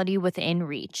 Luxury quality within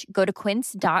reach. Go to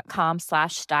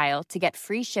quince.com/style to get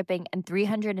free shipping and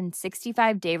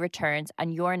 365-day returns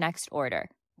on your next order.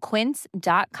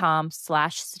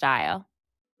 Quince.com/style.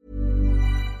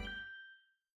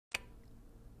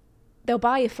 They'll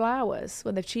buy you flowers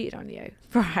when they've cheated on you.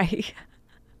 Right.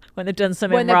 When they've done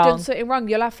something When wrong. they've done something wrong,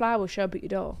 you'll have flowers show up at your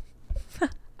door.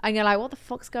 And you're like, what the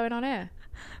fuck's going on here?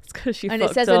 It's because you And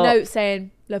fucked it says up. a note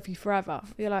saying, love you forever.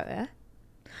 You're like,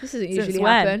 this doesn't usually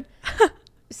when? happen.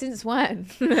 Since when?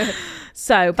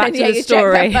 So back And to yeah, the you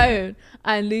story. check their phone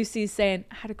and Lucy's saying,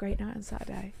 I had a great night on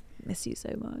Saturday. Miss you so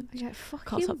much. And you're like, fuck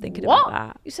Can't you, stop thinking what?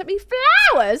 about that. You sent me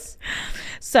flowers?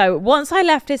 So once I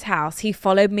left his house, he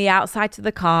followed me outside to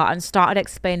the car and started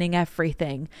explaining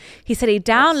everything. He said he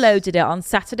downloaded it on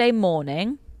Saturday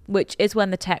morning, which is when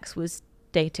the text was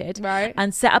dated, Right.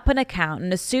 and set up an account.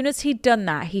 And as soon as he'd done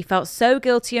that, he felt so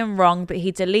guilty and wrong that he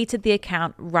deleted the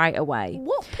account right away.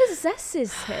 What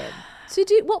possesses him to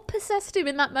do? What possessed him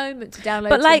in that moment to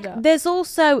download But like, Tinder? there's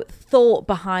also thought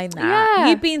behind that. Yeah.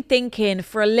 You've been thinking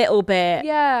for a little bit.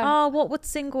 Yeah. Oh, what would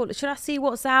single? Should I see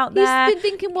what's out there? He's been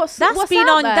thinking, what's That's what's been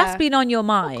out on. there? That's been on your Fuck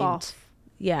mind. off.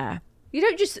 Yeah. You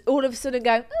don't just all of a sudden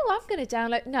go, oh, I'm going to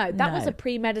download. No, that was No. a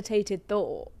premeditated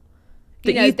thought.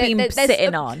 That you've been there's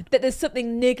sitting on. That there's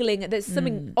something niggling. There's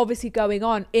something obviously going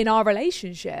on in our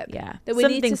relationship. Yeah. That we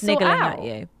need to Something's sort niggling out. at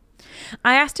you.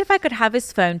 I asked if I could have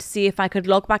his phone to see if I could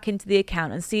log back into the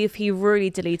account and see if he really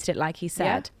deleted it like he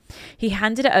said. He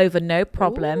handed it over, no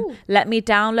problem. Ooh. Let me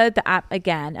download the app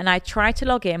again, and I tried to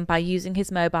log in by using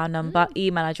his mobile number,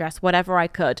 email address, whatever I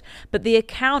could. But the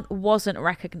account wasn't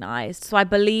recognized, so I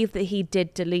believe that he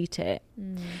did delete it.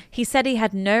 He said he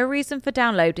had no reason for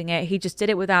downloading it. He just did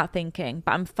it without thinking.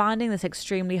 But I'm finding this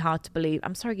extremely hard to believe.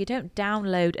 I'm sorry, you don't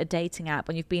download a dating app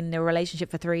when you've been in a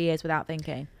relationship for 3 years without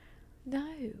thinking. No.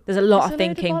 There's a lot There's of a load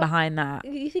thinking of behind that.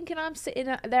 You thinking I'm sitting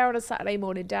there on a Saturday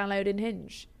morning downloading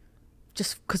Hinge?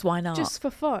 Just because why not? Just for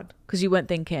fun. Because you weren't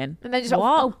thinking. And then just,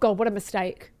 what? oh God, what a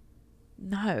mistake.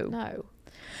 No. No.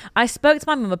 I spoke to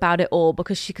my mum about it all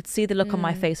because she could see the look on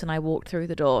my face when I walked through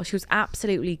the door. She was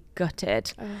absolutely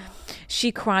gutted.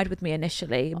 She cried with me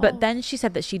initially, but then she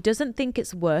said that she doesn't think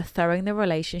it's worth throwing the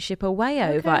relationship away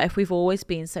over if we've always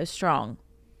been so strong.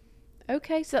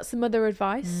 Okay, so that's some other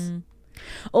advice.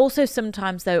 Also,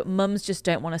 sometimes though, mums just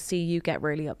don't want to see you get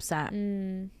really upset.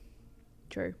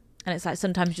 True. And it's like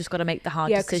sometimes you just got to make the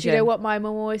hard Yeah, because decision. you know what my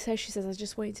mum always says? She says, I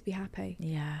just want you to be happy.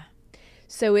 Yeah.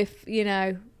 So if, you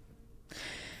know,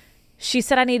 She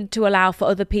said I needed to allow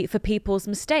for for people's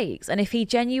mistakes. And if he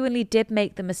genuinely did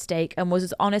make the mistake and was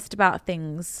as honest about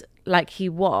things like he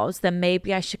was, then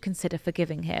maybe I should consider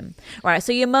forgiving him. Right.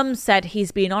 So your mum said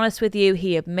he's been honest with you.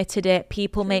 He admitted it.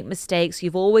 People make mistakes.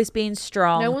 You've always been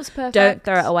strong. No one's perfect. Don't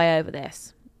throw it away over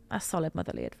this. That's solid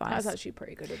motherly advice. that's actually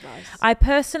pretty good advice. I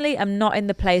personally am not in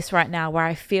the place right now where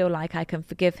I feel like I can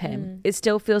forgive him. It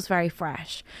still feels very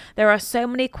fresh. There are so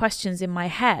many questions in my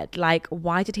head, like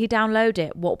why did he download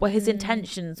it? What were his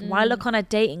intentions? Why look on a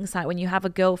dating site when you have a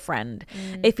girlfriend?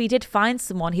 If he did find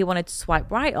someone he wanted to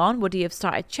swipe right on, would he have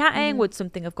started chatting? Would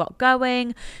something have got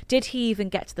going? Did he even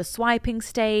get to the swiping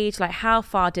stage? Like how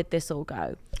far did this all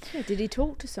go? Yeah, did he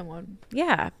talk to someone?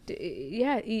 Yeah.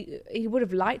 Yeah, he would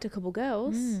have liked a couple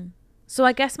girls. So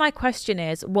I guess my question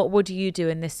is, what would you do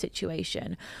in this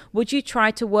situation? Would you try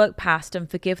to work past and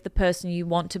forgive the person you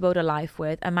want to build a life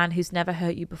with, a man who's never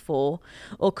hurt you before?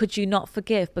 Or could you not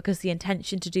forgive because the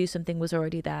intention to do something was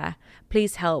already there?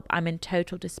 Please help. I'm in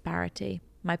total disparity.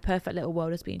 My perfect little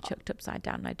world has been chucked upside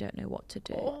down and I don't know what to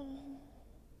do.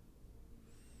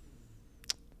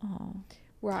 Oh.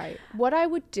 Right. What I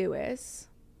would do is...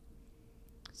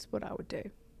 That's what I would do.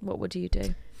 What would you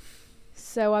do?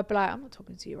 So I'd be like, I'm not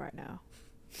talking to you right now.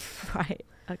 Right.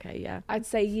 Okay, yeah. I'd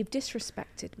say you've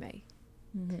disrespected me.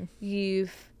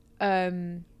 You've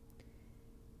gone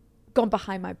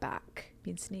behind my back.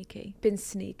 Being sneaky. Been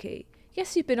sneaky.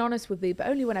 Yes, you've been honest with me, but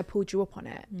only when I pulled you up on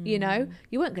it. You know,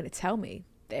 you weren't going to tell me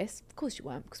this. Of course you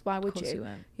weren't, because why would Of course you? you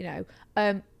weren't. You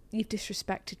know, you've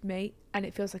disrespected me, and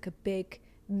it feels like a big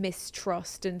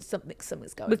mistrust and something's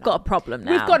going on. We've got a problem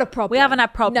now. We've got a problem. We haven't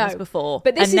had problems No, before.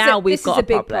 but this and is now a, we've this got is a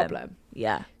big problem. problem.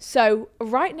 Yeah. So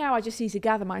right now, I just need to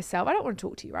gather myself. I don't want to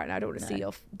talk to you right now. I don't want to see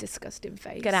your disgusting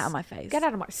face. Get out of my face. Get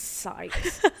out of my sight.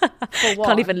 For what?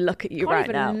 Can't even look at you right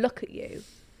now. Can't even look at you.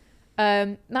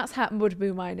 That's how would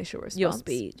be my initial response. Your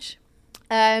speech.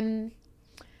 And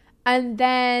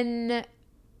then,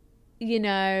 you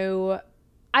know,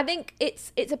 I think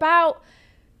it's about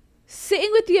sitting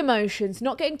with the emotions,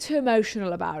 not getting too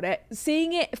emotional about it,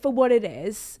 seeing it for what it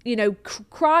is, you know,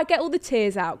 cry, get all the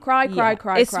tears out, cry.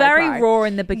 It's very raw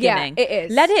in the beginning. Yeah,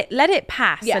 it is. Let it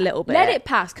pass a little bit. Let it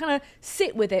pass. Kind of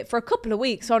sit with it for a couple of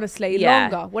weeks, honestly,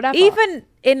 longer, whatever. Even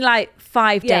in like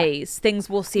 5 days, things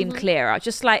will seem clearer.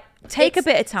 Just like take a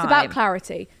bit of time. It's about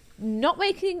clarity. Not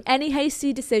making any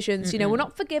hasty decisions. You know, we're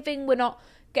not forgiving. We're not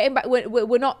getting back.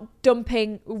 We're not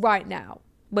dumping right now.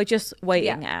 We're just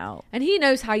waiting out. And he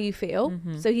knows how you feel.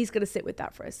 So he's going to sit with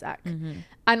that for a sec.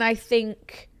 And I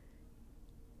think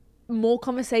more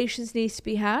conversations needs to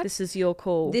be had. This is your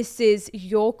call. This is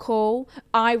your call.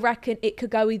 I reckon it could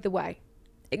go either way.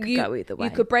 It could go either way.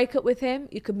 You could break up with him.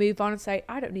 You could move on and say,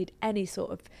 I don't need any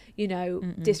sort of, you know,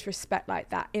 disrespect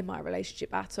like that in my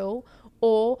relationship at all.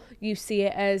 Or you see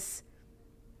it as,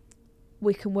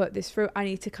 we can work this through. I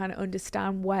need to kind of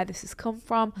understand where this has come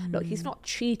from. Look, he's not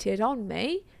cheated on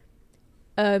me.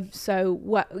 So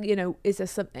what, you know, is there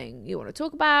something you want to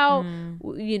talk about?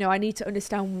 You know, I need to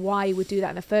understand why you would do that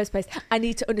in the first place. I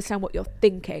need to understand what you're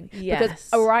thinking. Yes.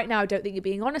 Because right now, I don't think you're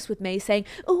being honest with me, saying,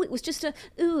 oh, it was just a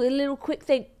little quick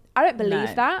thing. I don't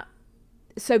believe that.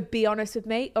 So be honest with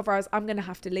me. Otherwise, I'm going to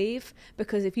have to leave,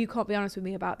 because if you can't be honest with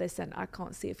me about this, then I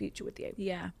can't see a future with you.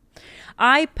 Yeah.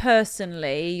 I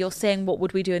personally, you're saying what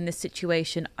would we do in this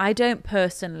situation? I don't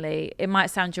personally, it might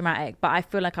sound dramatic, but I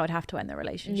feel like I would have to end the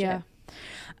relationship. Yeah.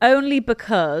 Only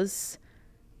because,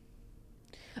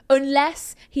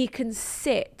 unless he can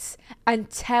sit and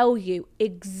tell you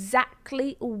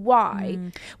exactly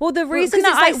why. Well, the reason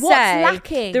that that what's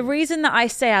lacking? The reason that I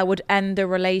say I would end the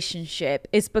relationship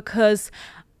is because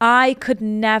I could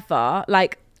never,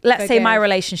 like, let's say my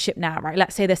relationship now, right?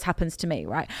 Let's say this happens to me,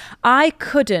 right? I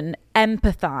couldn't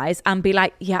empathize and be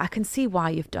like, yeah, I can see why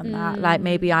you've done that. Like,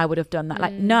 maybe I would have done that.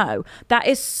 Like, no, that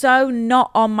is so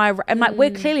not on my, and like, we're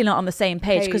clearly not on the same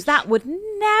page, because that would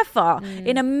never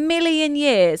in a million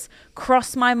years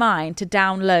cross my mind to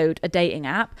download a dating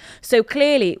app. So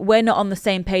clearly we're not on the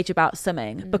same page about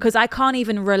something, because I can't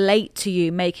even relate to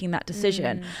you making that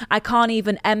decision. I can't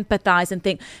even empathize and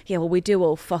think, yeah, well, we do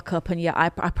all fuck up, and yeah, I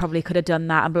probably could have done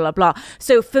that, and blah, blah, blah.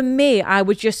 So for me, I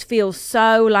would just feel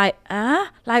so like,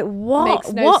 like, what?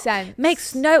 Makes no sense.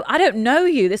 Makes no, I don't know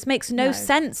you. This makes no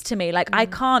sense to me. Like, I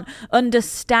can't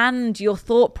understand your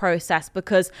thought process,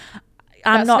 because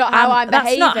that's not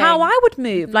how I would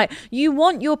move. Like, you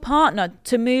want your partner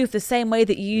to move the same way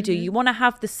that you do. You want to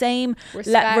have the same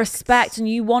respect, and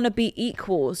you want to be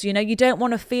equals. You know, you don't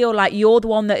want to feel like you're the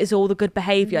one that is all the good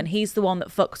behavior and he's the one that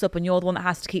fucks up and you're the one that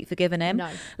has to keep forgiving him.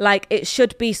 No. Like, it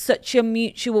should be such a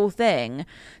mutual thing.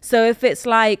 So if it's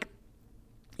like,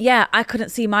 yeah, I couldn't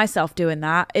see myself doing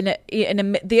that.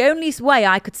 The only way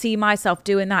I could see myself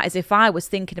doing that is if I was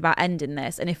thinking about ending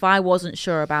this, and if I wasn't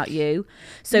sure about you.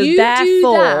 So you therefore, do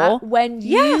that when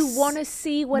you want to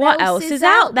see what else is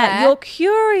out there. You're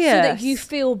curious, so that you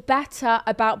feel better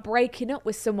about breaking up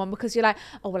with someone, because you're like,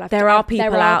 oh well, there are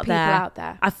people out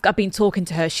there. I've been talking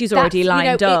to her. She's already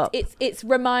lined up. It's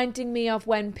reminding me of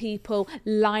when people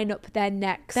line up their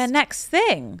next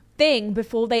thing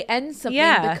before they end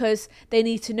something, because they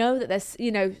need to know that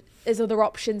there's other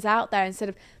options out there, instead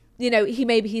of, you know,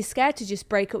 he's scared to just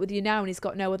break up with you now, and he's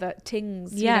got no other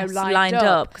things lined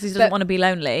up because he doesn't want to be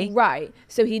lonely, right?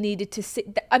 So he needed to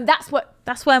sit and that's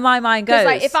where my mind goes.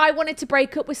 Like, if I wanted to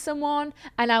break up with someone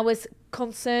and I was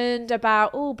concerned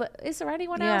about, but is there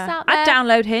anyone else out there? I'd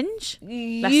download Hinge.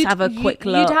 Let's have a quick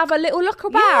look. You'd have a little look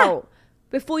about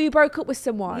before you broke up with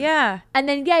someone. And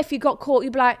then if you got caught,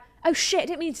 you'd be like, oh shit, I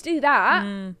didn't mean to do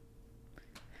that.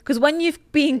 Because when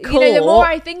you've been caught, you know, the more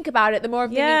I think about it, the more I'm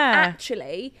thinking,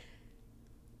 actually,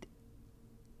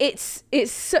 it's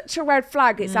such a red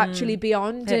flag. It's actually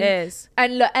beyond. It is.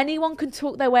 And look, anyone can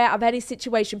talk their way out of any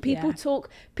situation. People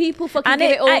fucking give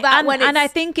it all that and I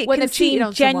think it can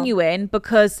seem genuine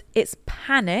because it's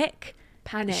panic,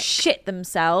 shit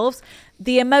themselves.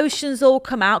 The emotions all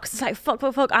come out because it's like,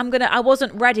 fuck, I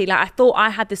wasn't ready. Like, I thought I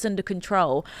had this under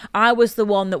control. I was the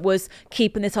one that was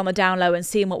keeping this on the down low and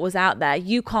seeing what was out there.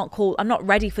 You can't call, I'm not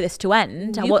ready for this to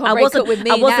end. I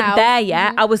wasn't there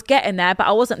yet. I was getting there, but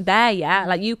I wasn't there yet.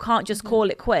 Like, you can't just call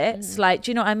it quits. Like,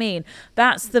 do you know what I mean?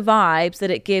 That's the vibes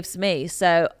that it gives me.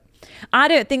 So I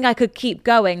don't think I could keep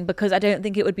going because I don't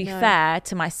think it would be fair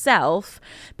to myself,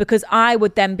 because I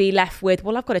would then be left with,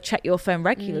 well, I've got to check your phone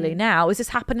regularly now. Is this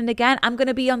happening again? I'm going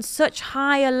to be on such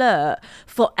high alert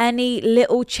for any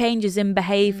little changes in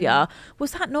behavior.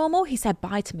 Was that normal? He said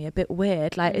bye to me a bit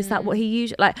weird. Like, is that what he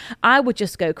usually, like, I would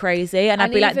just go crazy and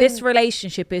I'd be like, this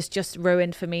relationship is just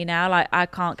ruined for me now. Like, I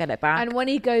can't get it back. And when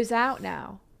he goes out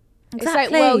now, Exactly.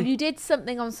 it's like, well, you did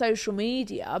something on social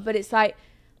media, but it's like,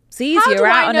 it's easier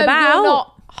out and about. You're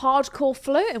not hardcore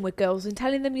flirting with girls and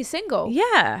telling them you're single.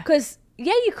 Yeah. Because,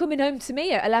 you're coming home to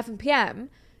me at 11 p.m.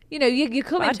 You know, you're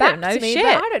coming I back don't know to me, shit.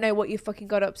 but I don't know what you fucking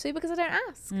got up to because I don't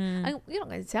ask. And you're not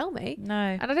going to tell me. No.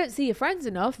 And I don't see your friends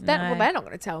enough. No. Well, they're not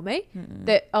going to tell me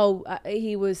that,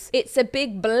 he was... It's a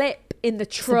big blip in the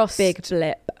trust. It's a big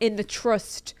blip. In the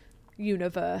trust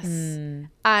universe.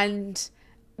 And...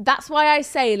 that's why I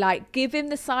say, like, give him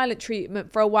the silent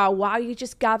treatment for a while you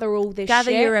just gather all this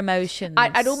Gather shit. your emotions.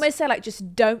 I'd almost say, like,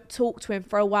 just don't talk to him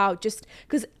for a while. Just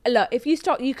because, look, if you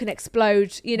start, you can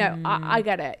explode. You know, I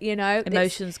get it, you know.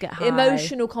 Emotions get high.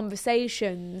 Emotional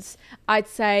conversations, I'd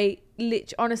say,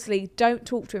 honestly, don't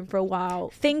talk to him for a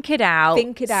while. Think it out.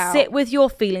 Sit with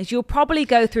your feelings. You'll probably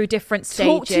go through different stages.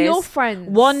 Talk to your friends.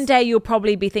 One day you'll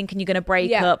probably be thinking you're going to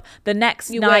break up. The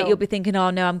next night will. you'll be thinking, oh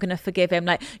no, I'm going to forgive him.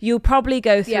 Like, you'll probably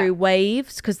go through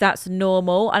waves because that's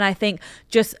normal. And I think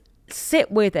just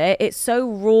sit with it. It's so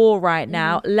raw right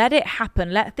now. Let it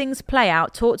happen. Let things play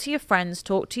out. Talk to your friends.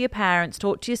 Talk to your parents.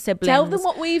 Talk to your siblings. Tell them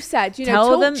what we've said. You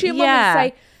know, talk to your mum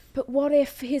and say, but what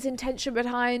if his intention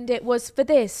behind it was for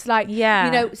this? Like, you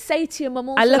know, say to your mum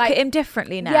also, I look like, at him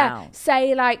differently now. Yeah,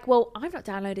 say like, well, I'm not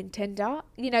downloading Tinder.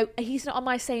 You know, he's not on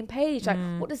my same page. Like,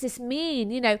 what does this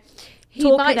mean? You know, he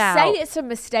might say it's a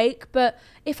mistake, but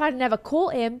if I'd never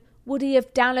caught him, would he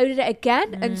have downloaded it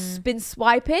again and been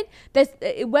swiping?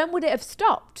 When would it have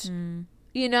stopped?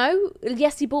 You know,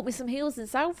 yes, he bought me some heels and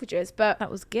Selfridges, but that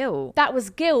was guilt.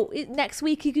 Next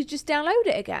week he could just download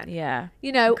it again. Yeah,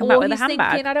 you know, or he's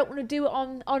thinking, I don't want to do it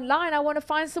online. I want to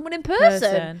find someone in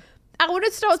person. I want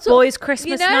to start talking. Boys'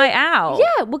 Christmas night out.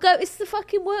 Yeah, we'll go. It's the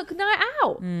fucking work night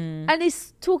out, and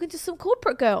he's talking to some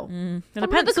corporate girl in a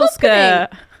pencil skirt,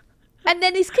 and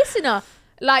then he's kissing her.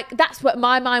 Like, that's what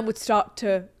my mind would start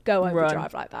to go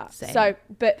overdrive like that. Same. So,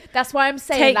 but that's why I'm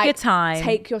saying, take your time.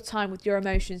 Take your time with your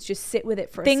emotions. Just sit with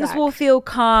it for a Things sec. will feel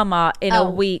calmer in a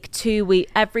week, 2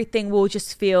 weeks. Everything will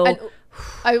just feel... And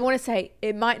I want to say,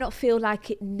 it might not feel like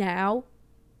it now,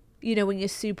 you know, when you're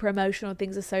super emotional,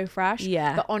 things are so fresh.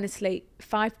 Yeah. But honestly,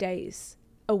 5 days,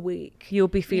 a week, you'll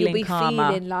be feeling calmer.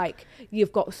 Feeling like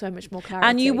you've got so much more clarity.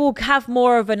 And you will have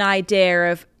more of an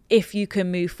idea of if you can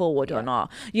move forward or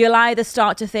not. You'll either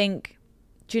start to think,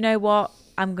 do you know what?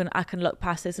 I can look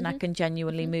past this and I can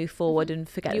genuinely move forward and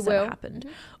forget it's ever happened.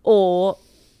 Or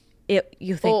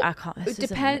you think, I can't. This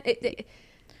depend.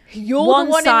 You're the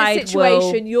one in the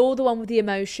situation. You're the one with the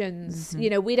emotions. You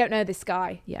know, we don't know this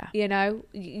guy. Yeah. You know,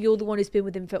 you're the one who's been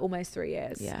with him for almost 3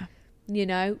 years. Yeah. You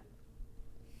know.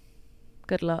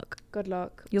 Good luck.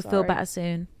 You'll feel better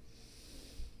soon.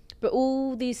 But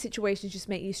all these situations just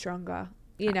make you stronger.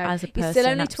 You know, as a person, you're still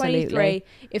only absolutely. 23.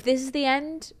 If this is the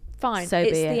end, fine. So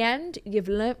it's be the it. end. You've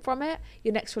learnt from it.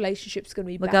 Your next relationship's going to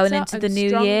be We're better going into and the new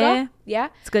stronger. year. Yeah.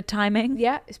 It's good timing.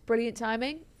 Yeah, it's brilliant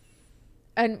timing.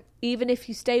 And even if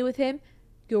you stay with him,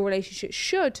 your relationship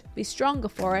should be stronger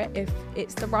for it if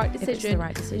it's the right decision. If it's the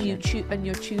right decision. And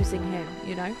you're choosing him,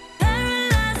 you know.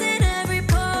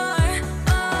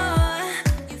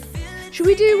 Should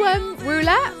we do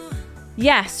roulette?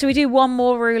 Yes. So we do one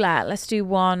more roulette. Let's do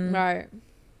one. Right.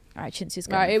 All right, Chintzie's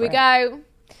going. Right, here we go.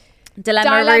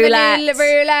 Dilemma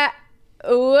roulette.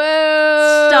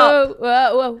 Whoa. Stop.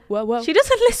 Whoa. She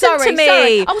doesn't listen to me.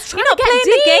 Sorry. I was trying to get playing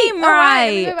deep. the game All right.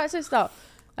 Let me go back to the start.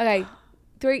 Okay.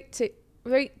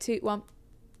 3, 2, 1.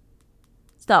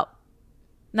 Stop.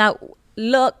 Now,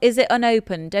 look, is it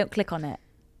unopened? Don't click on it.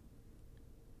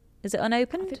 Is it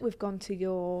unopened? I think we've gone to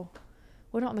your...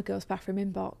 We're not on the girls' bathroom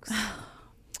inbox.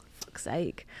 Fuck's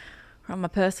sake. We're on my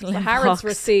personal inbox. Harrods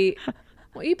receipt.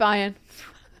 What are you buying?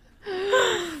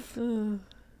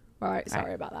 Right,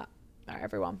 sorry about that. All right,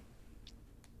 everyone.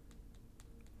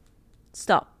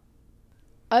 Stop.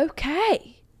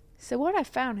 Okay. So what I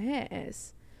found here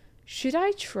is, should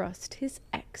I trust his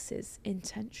ex's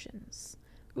intentions?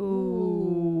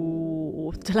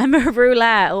 Ooh. Dilemma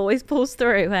roulette always pulls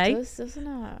through, hey? Doesn't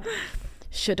it?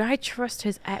 Should I trust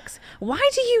his ex? Why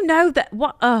do you know that?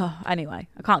 What? Oh, anyway,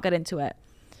 I can't get into it.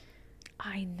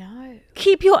 I know.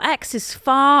 Keep your exes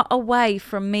far away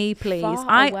from me, please.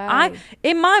 Away.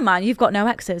 In my mind, you've got no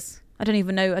exes. I don't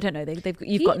even know. I don't know.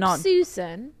 You've got none.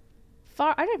 Susan.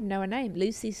 I don't know her name.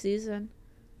 Lucy, Susan,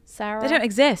 Sarah. They don't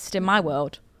exist in my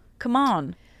world. Come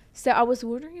on. So I was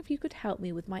wondering if you could help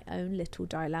me with my own little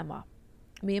dilemma.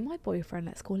 Me and my boyfriend,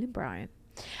 let's call him Brian,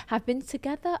 have been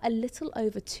together a little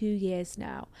over 2 years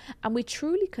now, and we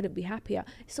truly couldn't be happier.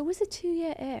 It's always a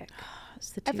 2-year ick.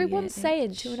 It's the Everyone's 2 year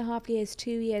saying itch. 2.5 years,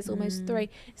 2 years, almost 3.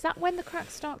 Is that when the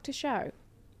cracks start to show?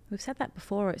 We've said that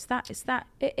before. It's that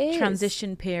It is.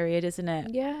 transition period, isn't it?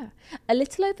 Yeah. A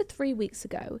little over 3 weeks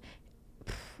ago,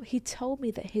 he told me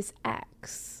that his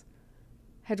ex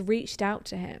had reached out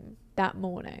to him that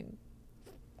morning.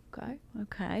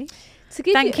 Okay. To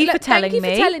give Thank you for telling Thank you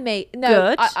me. for telling me.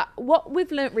 No, Good. what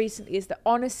we've learnt recently is that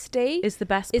honesty Is the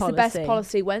best is policy. the best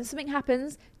policy. When something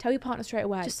happens, tell your partner straight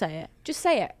away. Just say it. Just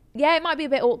say it. Yeah, it might be a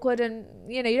bit awkward and,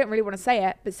 you don't really want to say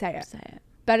it, but say it. Say it.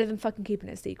 Better than fucking keeping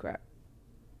it a secret.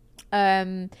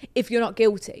 If you're not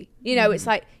guilty. It's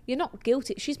like, you're not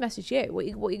guilty. She's messaged you. What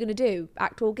are you going to do?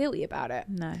 Act all guilty about it?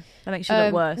 No. That makes you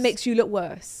look worse. Makes you look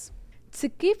worse. To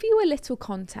give you a little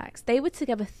context, they were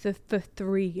together for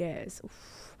 3 years.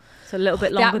 Oof. It's a little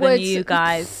bit longer than you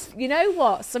guys. You know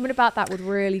what? Something about that would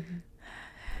really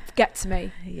get to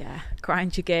me. Yeah.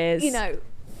 Grind your gears.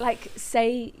 Like,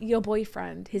 say your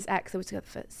boyfriend, his ex, they were together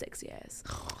for 6 years.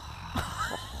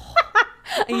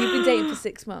 And you've been dating for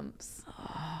 6 months.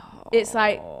 It's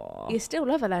like, you still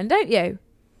love her then, don't you?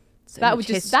 So That much would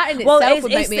just, his- that in Well, itself it's,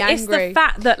 would make it's me the, angry. It's the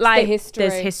fact that, like, history.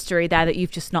 there's history there that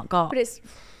you've just not got. But it's,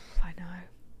 I know.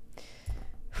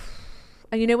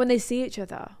 And when they see each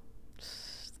other,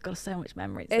 It's got so much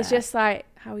memories it's there. just like,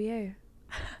 how are you?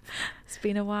 It's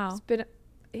been a while. It's been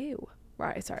ew.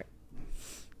 Right, sorry.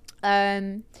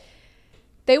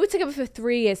 They were together for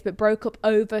 3 years, but broke up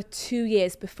over 2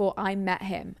 years before I met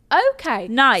him. Okay,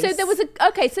 Nice. So there was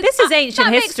So This is ancient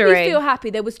that history. Makes me feel happy.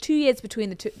 There was 2 years between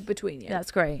you.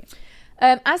 That's great.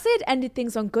 As they had ended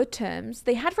things on good terms,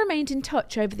 they had remained in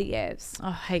touch over the years, Oh,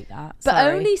 I hate that. but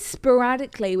Sorry. only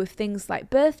sporadically with things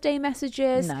like birthday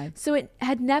messages. No. So it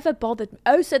had never bothered me.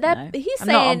 Oh, so they're No. he's I'm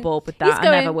saying not on board with that. he's I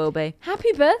going, never will be.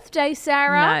 Happy birthday,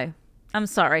 Sarah. No. I'm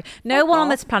sorry. No Fuck one on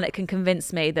off. this planet can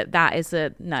convince me that is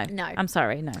a no. No. I'm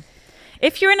sorry. No.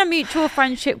 If you're in a mutual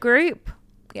friendship group,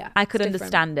 Yeah, I could it's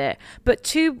different. understand it. But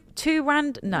two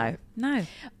no.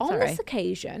 On Sorry. this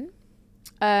occasion,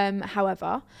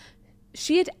 however,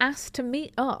 she had asked to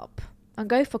meet up and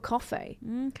go for coffee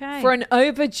Okay. for an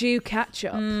overdue catch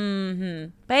up.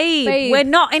 Babe, we're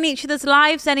not in each other's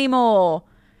lives anymore.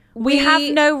 We have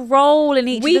no role in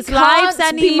each we other's lives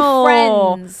can't be anymore.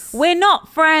 friends. We're not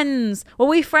friends. Were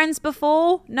we friends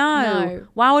before? No. No.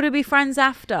 Why would we be friends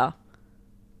after?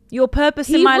 Your purpose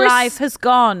in He my life has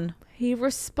gone. He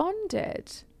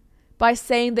responded by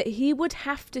saying that he would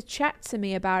have to chat to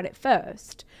me about it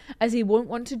first, as he wouldn't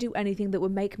want to do anything that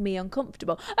would make me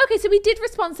uncomfortable. Okay, so he did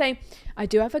respond saying, I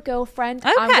do have a girlfriend.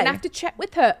 I'm Okay. going to have to check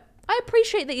with her. I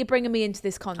appreciate that you're bringing me into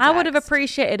this context. I would have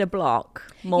appreciated a block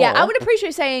more. Yeah, I would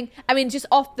appreciate saying, just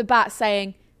off the bat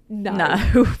saying, No,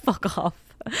 fuck off.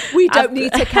 we don't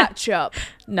need to catch up.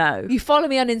 No. You follow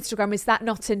me on Instagram. Is that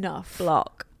not enough?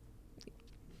 Block.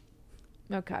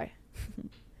 Okay.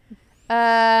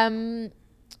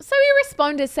 So he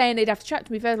responded saying he'd have to chat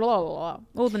to me first, blah, blah,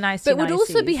 blah. All the nice But would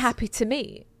also be happy to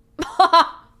meet.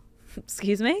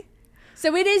 Excuse me?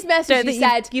 So in his message So he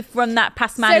that said... you've run that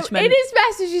past management. So in his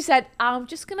message he said, I'm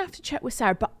just going to have to check with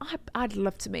Sarah, but I'd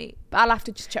love to meet. But I'll have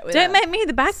to just check with her. Don't make me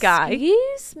the bad guy.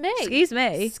 Excuse me. Excuse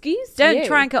me. Excuse Don't you.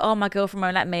 try and go, oh, my girlfriend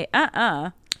won't let me.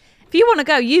 If you want to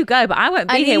go, you go, but I won't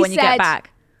be And here he when you get said, back.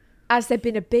 As they've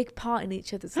been a big part in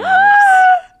each other's lives.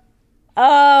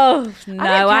 Oh, no, I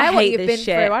care what hate you've this been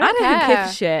shit. through. I I don't don't give care.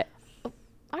 a shit.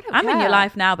 I don't I'm in your care.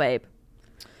 life now, babe.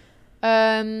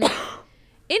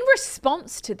 In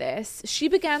response to this, she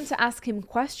began to ask him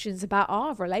questions about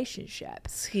our relationship.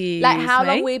 Excuse Like how me?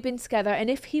 long we've been together and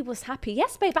if he was happy.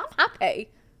 Yes, babe, I'm happy.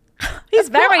 He's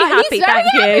very happy, He's very thank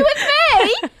happy you. with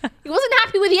me. He wasn't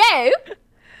happy with you,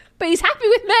 but he's happy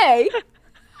with me.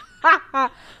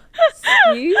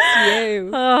 Excuse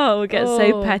you. Oh, we'll get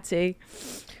so Oh. petty.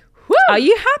 Woo. Are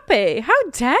you happy? How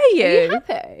dare you? Are you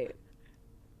happy?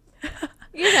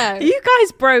 You know. You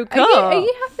guys broke up. Are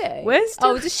you happy? We're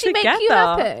still does she make you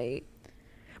together. happy?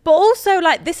 But also,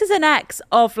 like, this is an ex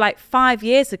of like 5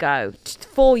 years ago,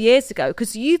 4 years ago,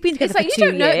 because you've been together It's like, for you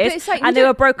 2 don't know- but years, it's like, you and they were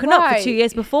don't- broken up for 2 right.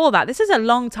 years before that. This is a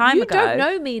long time You ago. don't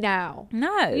know me now.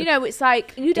 No. You know, it's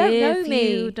like, you don't know If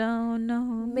me. you don't know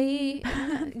Me.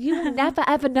 You will never,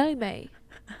 ever know me.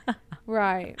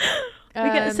 Right. We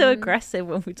get so aggressive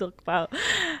when we talk about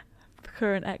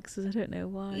current exes. I don't know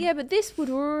why. Yeah, but this would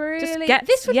really... Get,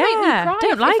 this would make me cry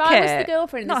don't like if I it. was the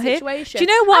girlfriend in Not this here. situation. Do you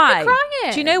know why? I'd be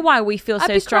crying. Do you know why we feel I'd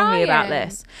so be strongly about crying.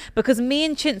 this? Because me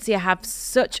and Chintzia have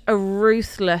such a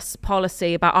ruthless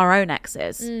policy about our own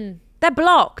exes. They're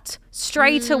blocked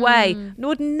straight away.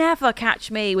 Would never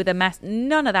catch me with a mess.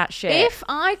 None of that shit. If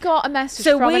I got a message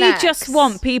so from we an ex, just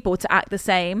want people to act the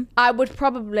same. I would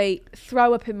probably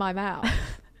throw up in my mouth.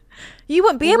 You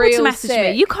wouldn't be able to Real message me.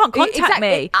 sick. You can't contact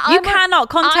me. You cannot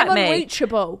contact me. I'm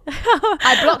unreachable.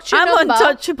 I blocked your I'm number.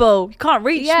 Untouchable. You can't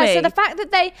reach me. Yeah, so the fact that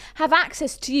they have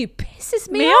access to you pisses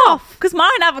me off because mine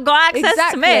haven't got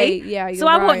access to me. Yeah, you're so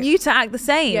I want right. you to act the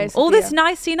same. Yeah, all this Sophia.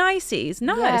 nicey-niceys.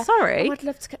 No, Yeah. sorry. Oh, I'd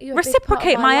love to get you a big part of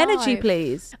Reciprocate my energy, life.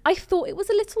 please. I thought it was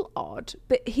a little odd,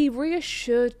 but he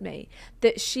reassured me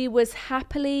that she was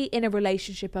happily in a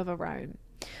relationship of her own,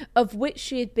 of which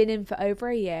she had been in for over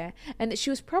a year, and that she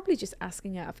was probably just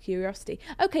asking out of curiosity.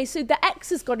 Okay, so the ex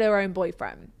has got her own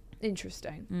boyfriend.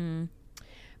 Interesting.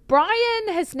 Brian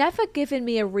has never given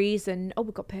me a reason. Oh,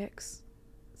 we've got pics.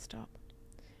 Stop.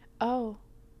 Oh.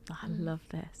 I love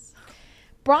this.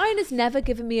 Brian has never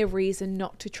given me a reason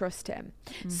not to trust him.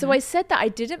 So I said that I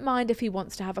didn't mind if he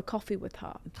wants to have a coffee with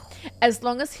her, as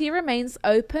long as he remains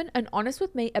open and honest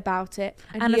with me about it.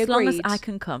 And he as long as agreed. I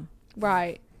can come.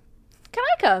 Right. Can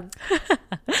I come?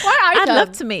 Why I'd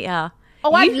love to meet her.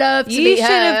 Oh, I'd love to meet You should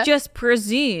her. have just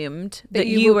presumed that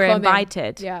you were coming.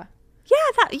 invited. Yeah.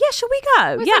 Yeah, shall we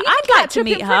go? Well, Yeah, so you I'd can like catch to up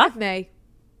meet in front her. of me.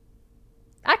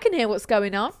 I can hear what's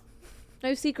going on.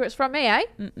 No secrets from me, eh?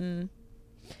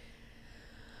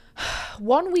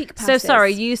 1 week So passes.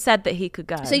 sorry, you said that he could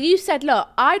go. So you said, look,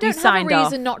 I don't have a signed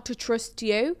reason off. not to trust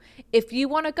you. If you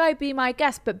want to go, be my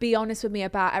guest, but be honest with me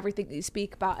about everything that you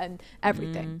speak about and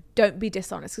everything. Don't be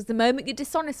dishonest. Because the moment you're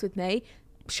dishonest with me,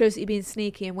 shows that you're being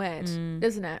sneaky and weird,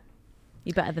 doesn't it?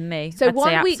 You're better than me. So I'd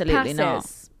say 1 week absolutely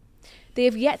passes. not. They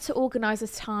have yet to organise a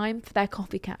time for their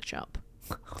coffee catch-up.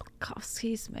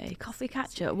 Excuse me, coffee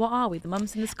catch-up. What are we? The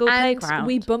mums in the school And playground?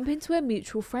 we bump into a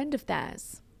mutual friend of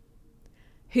theirs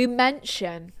who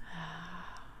mention,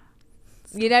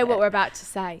 you know what we're about to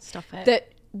say. Stop it.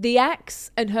 That the ex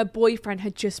and her boyfriend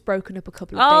had just broken up a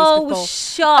couple of days before.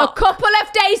 shock. A couple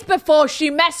of days before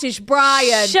she messaged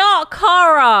Brian. Shock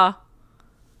horror.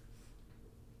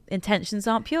 Intentions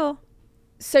aren't pure.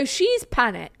 So she's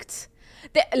panicked.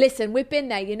 Listen, we've been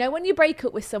there. You know when you break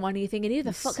up with someone and you're thinking, who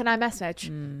the fuck can I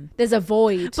message? There's a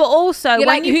void. But also, You're when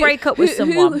like, you break up with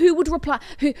someone, who would reply?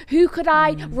 Who could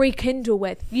I rekindle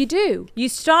with? You do. you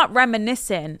start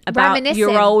reminiscing about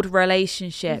your old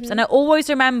relationships. And I always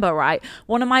remember, right,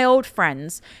 one of my old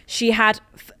friends, she had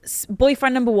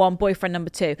boyfriend number 1, boyfriend number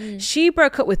 2. She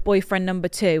broke up with boyfriend number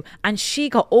 2 and she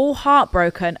got all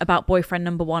heartbroken about boyfriend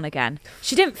number 1 again.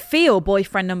 She didn't feel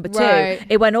boyfriend number 2. Right.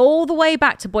 It went all the way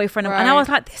back to boyfriend number, and I Right. was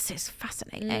like, this is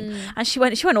fascinating. And she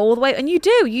went all the way, and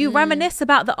you reminisce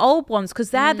about the old ones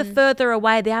because they're the further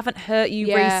away. They haven't hurt you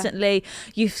Yeah. recently.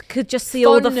 You could just see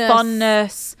all the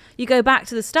fondness. You go back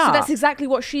to the start. So that's exactly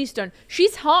what she's done.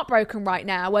 She's heartbroken right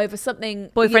now over something.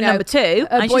 Boyfriend number 2,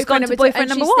 and she's gone to boyfriend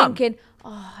number 1. She's thinking,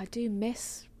 oh, I do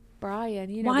miss Brian.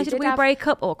 You know, Why did we break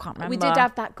up? Oh, I can't remember. We did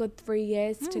have that good 3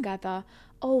 years together.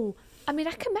 Oh, I mean,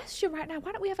 I can message you right now.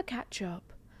 Why don't we have a catch up?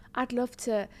 I'd love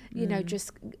to, you know,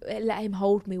 just let him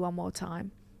hold me one more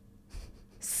time.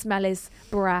 Smell his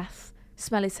breath,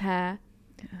 smell his hair,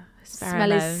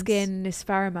 smell his skin, his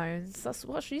pheromones. That's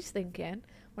what she's thinking.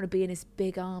 Want to be in his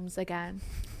big arms again.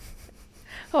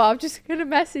 Oh, I'm just gonna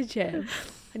message him,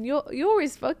 and you're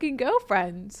his fucking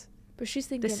girlfriend. But she's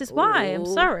thinking, This is why. I'm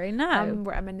 "Ooh, sorry. No, I'm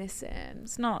reminiscing.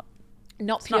 it's not.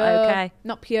 Not It's pure. not okay.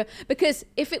 Not pure. Because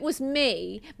if it was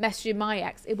me messaging my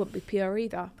ex, it wouldn't be pure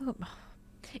either.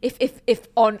 If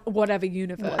on whatever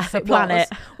universe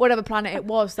whatever planet it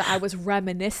was that I was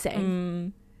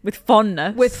reminiscing With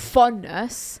fondness. with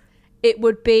fondness, it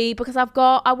would be because I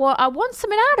want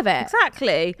something out of it.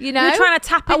 Exactly. You know, You're trying to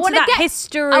tap I into wanna that get-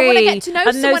 history. I want to get to know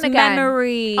and someone those again.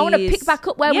 memories. I want to pick back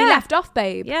up where we left off,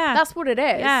 babe. Yeah, that's what it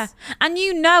is. Yeah, and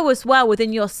you know as well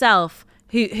within yourself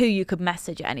who you could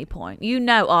message at any point. You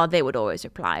know, oh, they would always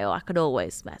reply. Oh, I could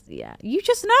always message. Yeah, you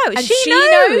just know. And she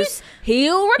knows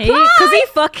he'll reply because he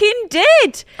fucking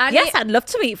did. And yes, I'd love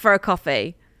to meet for a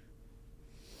coffee.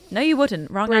 No, you wouldn't.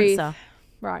 Wrong Breathe. answer.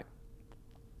 Right.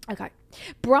 Okay.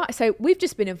 So we've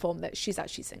just been informed that she's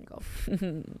actually single.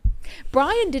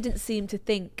 Brian didn't seem to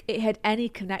think it had any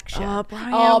connection. Oh,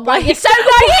 Brian, Brian, you're wake so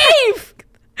up. naive.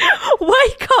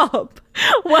 Wake up!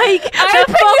 Wake!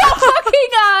 Open your fucking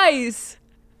eyes.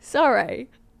 Sorry.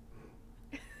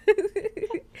 Boys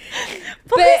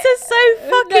are so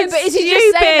fucking No, but is he just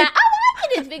stupid. saying that? Oh, I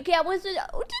didn't think I was.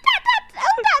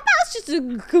 That's just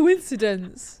a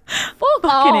coincidence.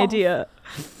 Fucking idiot.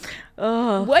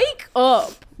 Wake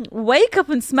up. Wake up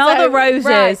and smell the roses.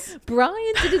 Right.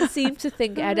 Brian didn't seem to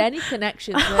think it had any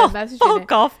connection to her messaging.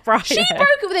 Fuck off, Brian. She broke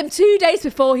up with him 2 days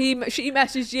before she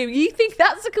messaged you. You think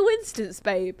that's a coincidence,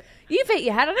 babe? You've hit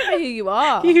your head. I don't know who you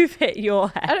are. You've hit your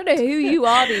head. I don't know who you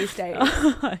are these days.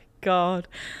 Oh my God.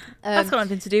 That's got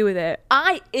nothing to do with it.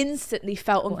 I instantly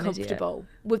felt uncomfortable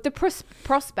with the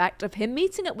prospect of him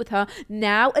meeting up with her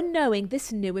now and knowing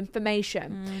this new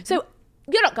information. So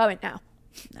you're not going now.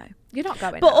 No. You're not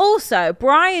going But now. also,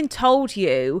 Brian told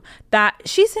you that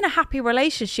she's in a happy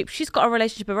relationship. She's got a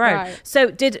relationship of her own. Right.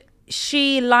 So did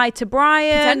she lie to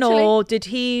Brian or did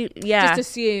he... Yeah.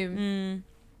 Just assume.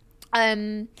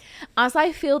 As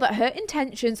I feel that her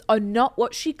intentions are not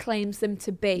what she claims them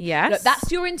to be. Yes. Look,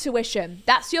 that's your intuition.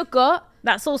 That's your gut.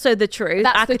 That's also the truth.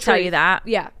 That's I the could tell truth. you that.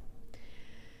 Yeah.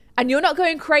 And you're not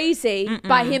going crazy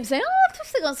by him saying, I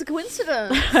just think that's a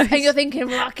coincidence. And you're thinking,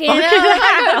 fucking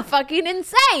hell, fucking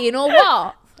insane or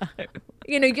what?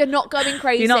 You know, you're not going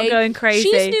crazy. You're not going crazy.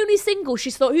 She's newly single.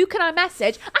 She's thought, who can I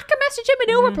message? I can message him and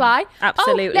he'll reply.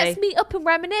 Absolutely. Oh, let's meet up and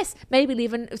reminisce. Maybe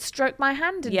even stroke my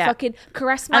hand and fucking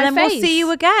caress my face. And then we'll see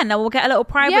you again. And we'll get a little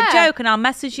private joke and I'll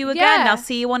message you again. And I'll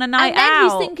see you on a night out.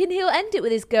 And then he's thinking he'll end it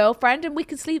with his girlfriend and we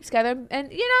can sleep together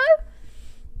and you know.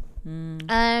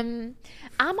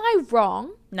 Am I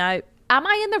wrong? No. Am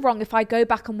I in the wrong if I go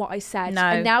back on what I said No.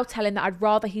 and now tell him that I'd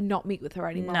rather he not meet with her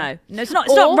anymore? No. It's not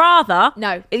rather.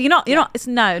 No. You're not, it's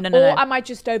no. Or am I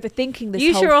just overthinking this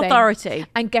Use whole your thing authority.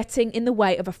 and getting in the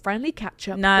way of a friendly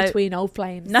catch-up between old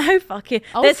flames? No, fucking.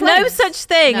 Old There's no flames. such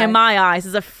thing No. in my eyes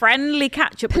as a friendly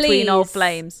catch-up between old Please.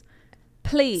 flames.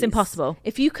 Please. It's impossible.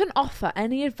 If you can offer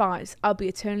any advice, I'll be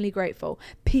eternally grateful.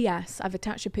 P.S. I've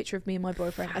attached a picture of me and my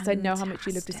boyfriend as I know how much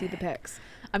you love to see the pics.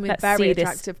 I'm a Let's very see this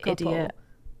attractive couple. idiot.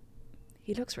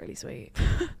 He looks really sweet.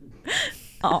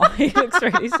 Oh, he looks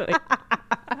really sweet.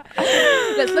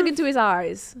 Let's look into his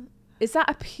eyes. Is that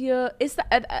a pure...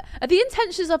 Are the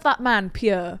intentions of that man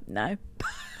pure? No.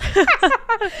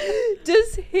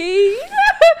 Does he...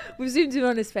 We've zoomed in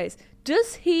on his face.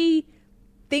 Does he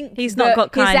think He's not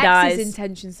got kind his ex's eyes.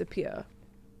 intentions are pure?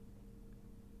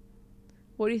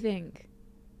 What do you think?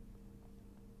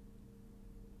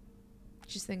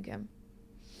 Just thinking.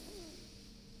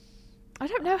 I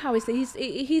don't know how he's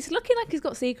looking like he's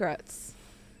got secrets.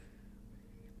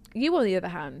 You, on the other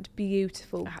hand,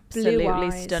 beautiful, Absolutely blue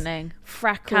eyes, stunning.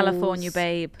 freckles, California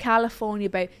babe. California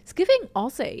babe. It's giving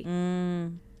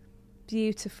Aussie.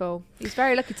 Beautiful. He's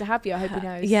very lucky to have you. I hope he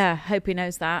knows. Yeah, hope he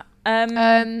knows that.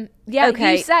 Yeah.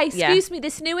 okay, You say, yeah. excuse me,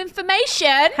 this new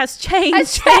information Has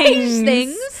changed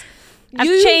things. I've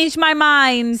You changed my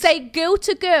mind. say girl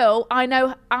to girl,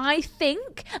 I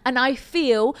think and I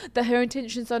feel that her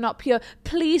intentions are not pure.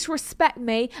 Please respect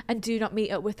me and do not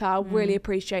meet up with her. I really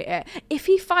appreciate it. If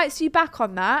he fights you back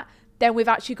on that, then we've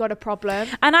actually got a problem.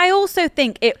 And I also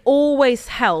think it always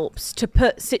helps to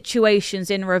put situations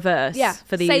in reverse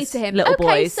for these say to him, little okay,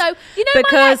 boys. so you know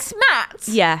my ex Matt?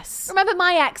 Yes. Remember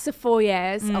my ex of 4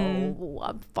 years? Oh,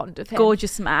 I'm fond of him.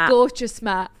 Gorgeous Matt. Gorgeous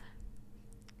Matt.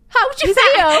 How would you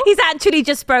feel? He's actually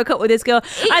just broke up with his girl.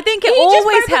 I think it he always just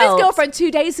broke up with helps. his girlfriend 2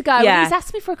 days ago Yeah. and he's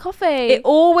asked me for a coffee. It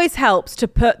always helps to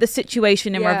put the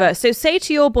situation in Yeah. reverse. So say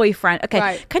to your boyfriend, okay,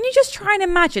 Right. can you just try and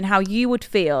imagine how you would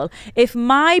feel if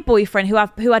my boyfriend, who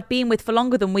I'd been with for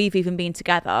longer than we've even been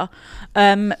together,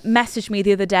 messaged me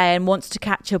the other day and wants to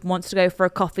catch up, wants to go for a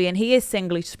coffee, and he is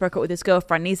single, he just broke up with his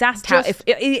girlfriend. And he's asked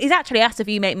he's actually asked if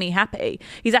you make me happy.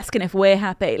 He's asking if we're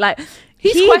happy. Like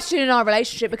He's questioning our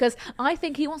relationship because I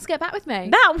think he wants to get back with me.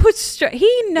 That would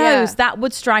he knows Yeah. that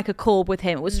would strike a chord with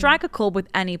him. It would strike a chord with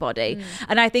anybody.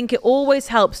 And I think it always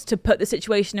helps to put the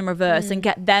situation in reverse and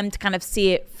get them to kind of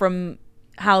see it from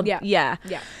how yeah.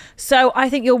 So I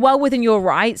think you're well within your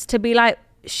rights to be like,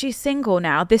 she's single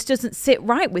now. This doesn't sit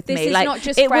right with This me. is Like not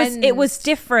just it friends. was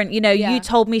different. You know, Yeah. you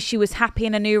told me she was happy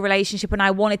in a new relationship and I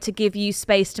wanted to give you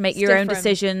space to make your own different.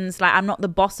 decisions. Like I'm not the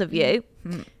boss of you.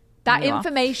 That You are.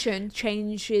 information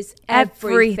changes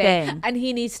everything. Everything. And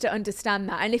he needs to understand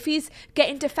that. And if he's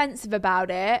getting defensive about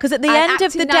it, 'Cause at the and end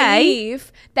of the acting day-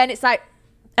 naive, then it's like,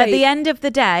 At the babe, end of the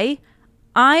day,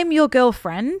 I'm your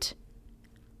girlfriend.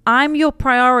 I'm your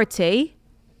priority,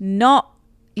 not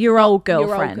your old your old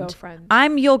girlfriend. girlfriend.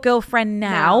 I'm your girlfriend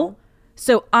now.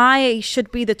 So I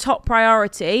should be the top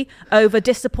priority over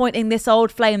disappointing this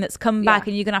old flame that's come back,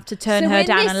 and you're going to have to turn So her in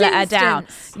down this and let her down.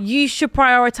 instance- You should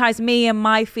prioritize me and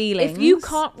my feelings. if you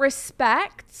can't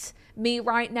respect me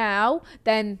right now,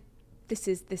 then this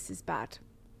is bad.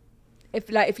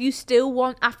 If you still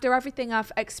want, after everything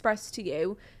I've expressed to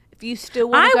you, you still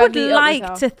want I to go would meet up with like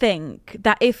her. to think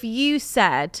that if you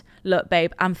said, look,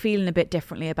 babe, I'm feeling a bit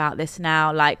differently about this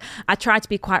now. Like, I tried to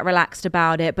be quite relaxed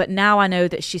about it, but now I know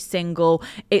that she's single.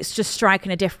 It's just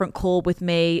striking a different chord with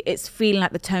me. It's feeling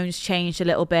like the tone's changed a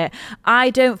little bit.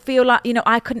 I don't feel like,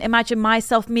 I couldn't imagine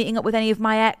myself meeting up with any of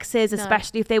my exes,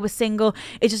 especially if they were single.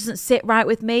 It just doesn't sit right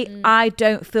with me. I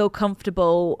don't feel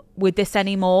comfortable with this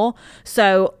anymore.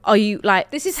 So are you like,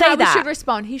 This is say how we that? should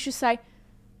respond. He should say,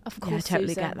 of course, totally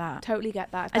Susan, get that. Totally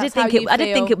get that. If I did that's how think you I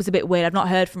did think feel- it was a bit weird. I've not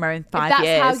heard from her in 5 if that's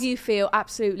years. how you feel,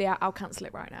 absolutely, I'll cancel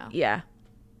it right now. Yeah.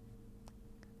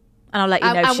 And I'll let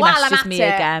you know if and she while I'm messages at me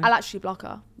it, again. I'll actually block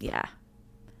her. Yeah. That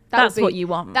That's would be- what you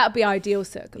want. That would be ideal Yeah.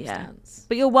 circumstance.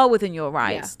 But you're well within your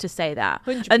rights Yeah. to say that.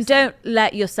 100%. And don't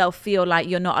let yourself feel like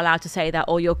you're not allowed to say that,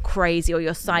 or you're crazy, or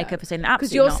you're psycho for saying that. Because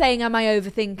Absolutely you're not. saying, am I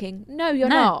overthinking? No, you're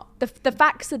No. not. The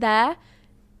facts are there.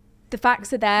 The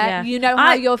facts are there. Yeah. You know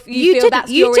how you feel did,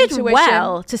 that's you your did intuition.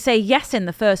 well to say yes in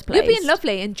the first place. You're being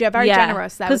lovely and very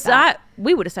generous there with Because that.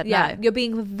 we would have said Yeah, no. you're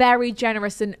being very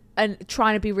generous and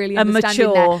trying to be really And understanding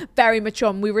mature. there. Very mature,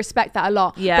 and we respect that a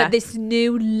lot. Yeah. But this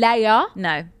new layer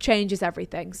No. changes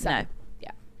everything. So, No.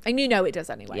 yeah. And you know it does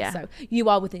anyway. Yeah. So you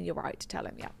are within your right to tell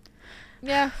him, yeah.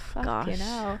 Yeah, Gosh. fucking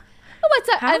hell. Oh, it's,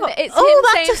 How- and it's oh, him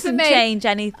that saying to doesn't me, change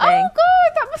anything. oh,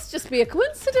 God, that must just be a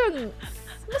coincidence,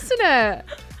 mustn't it?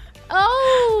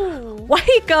 Oh,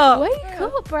 Wake up. wake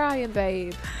up, Brian,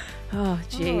 babe. Oh,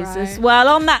 Jesus. right. Well,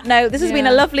 on that note, this has been a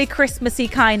Yeah. lovely Christmassy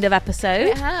kind of episode.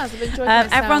 It has. I've enjoyed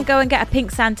myself. Everyone go and get a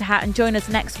pink Santa hat and join us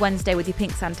next Wednesday with your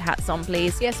pink Santa hats on,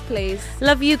 please. Yes, please.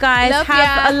 Love you guys. Love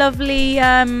Have ya. a lovely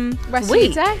Rest of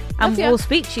week. your day. And Love ya. we'll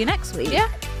speak to you next week. Yeah.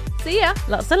 See ya.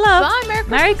 Lots of love. Bye.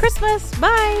 Merry Christmas.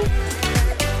 Bye.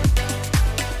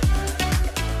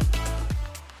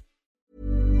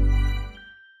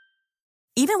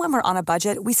 Even when we're on a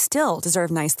budget, we still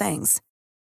deserve nice things.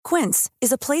 Quince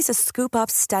is a place to scoop up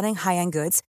stunning high-end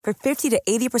goods for 50 to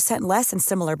 80% less than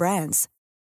similar brands.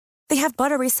 They have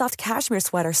buttery soft cashmere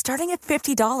sweaters starting at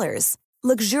 $50,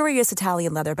 luxurious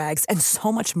Italian leather bags, and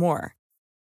so much more.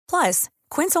 Plus,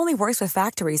 Quince only works with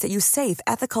factories that use safe,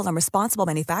 ethical, and responsible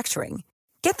manufacturing.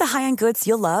 Get the high-end goods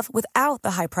you'll love without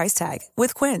the high price tag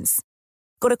with Quince.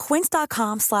 Go to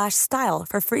quince.com/style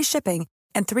for free shipping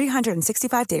and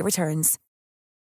 365-day returns.